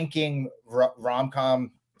ranking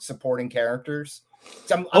rom-com supporting characters.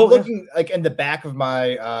 So I'm looking like in the back of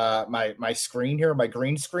my my screen here, my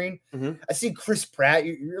green screen. I see Chris Pratt.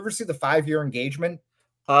 You ever see the 5-Year Engagement?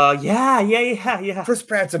 Yeah. Chris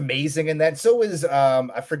Pratt's amazing in that. So is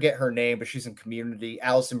I forget her name, but she's in Community.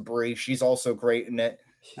 Alison Brie, she's also great in it.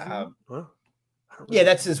 Yeah,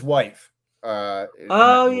 that's his wife. Yeah.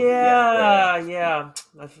 Wow.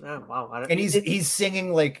 And he's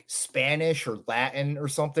singing like Spanish or Latin or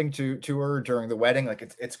something to her during the wedding. Like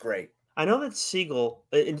it's great. I know that's Siegel.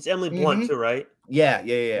 It's Emily Blunt too, right?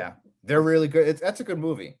 Yeah. They're really good. That's a good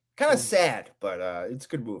movie. Kind of sad, but it's a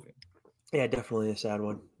good movie. Yeah, definitely a sad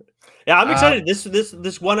one. Yeah, I'm excited.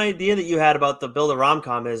 This one idea that you had about the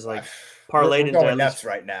Build-A-Rom is like parlayed into going nuts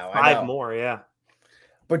right now. 5 more. Yeah.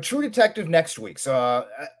 But True Detective next week. So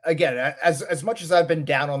again, as much as I've been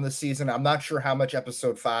down on this season, I'm not sure how much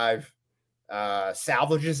episode 5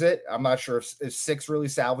 salvages it. I'm not sure if 6 really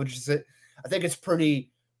salvages it. I think it's pretty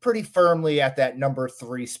firmly at that number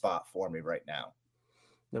 3 spot for me right now.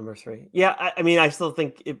 Number 3. Yeah, I mean, I still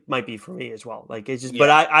think it might be for me as well. Like, it's just, but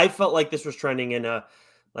I felt like this was trending in a,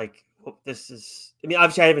 like, this is, I mean,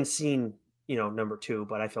 obviously I haven't seen, number 2,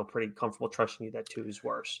 but I feel pretty comfortable trusting you that 2 is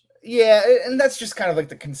worse. Yeah, and that's just kind of like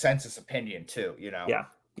the consensus opinion too, Yeah.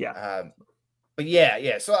 But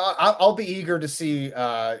yeah. So I'll be eager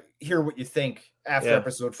to hear what you think after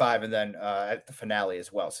episode 5 and then at the finale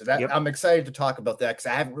as well. So that I'm excited to talk about that because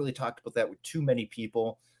I haven't really talked about that with too many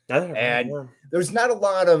people. And there's not a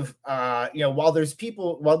lot of while there's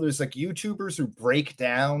like YouTubers who break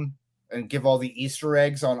down and give all the Easter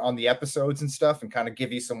eggs on the episodes and stuff and kind of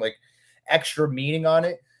give you some like extra meaning on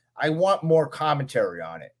it. I want more commentary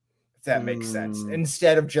on it, if that makes sense,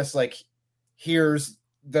 instead of just like here's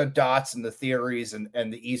the dots and the theories and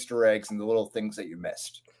the Easter eggs and the little things that you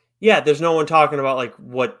missed. Yeah, there's no one talking about like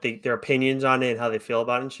what their opinions on it and how they feel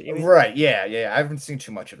about it and shit. Right? Yeah. I haven't seen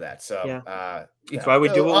too much of that, so that's why we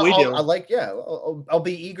do what we do. I'll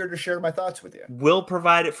be eager to share my thoughts with you. We'll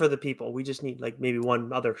provide it for the people. We just need like maybe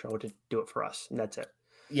one other show to do it for us, and that's it.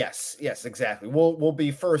 Yes, exactly. We'll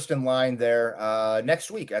be first in line there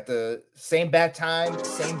next week at the same bat time,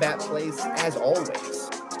 same bat place as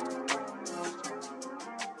always.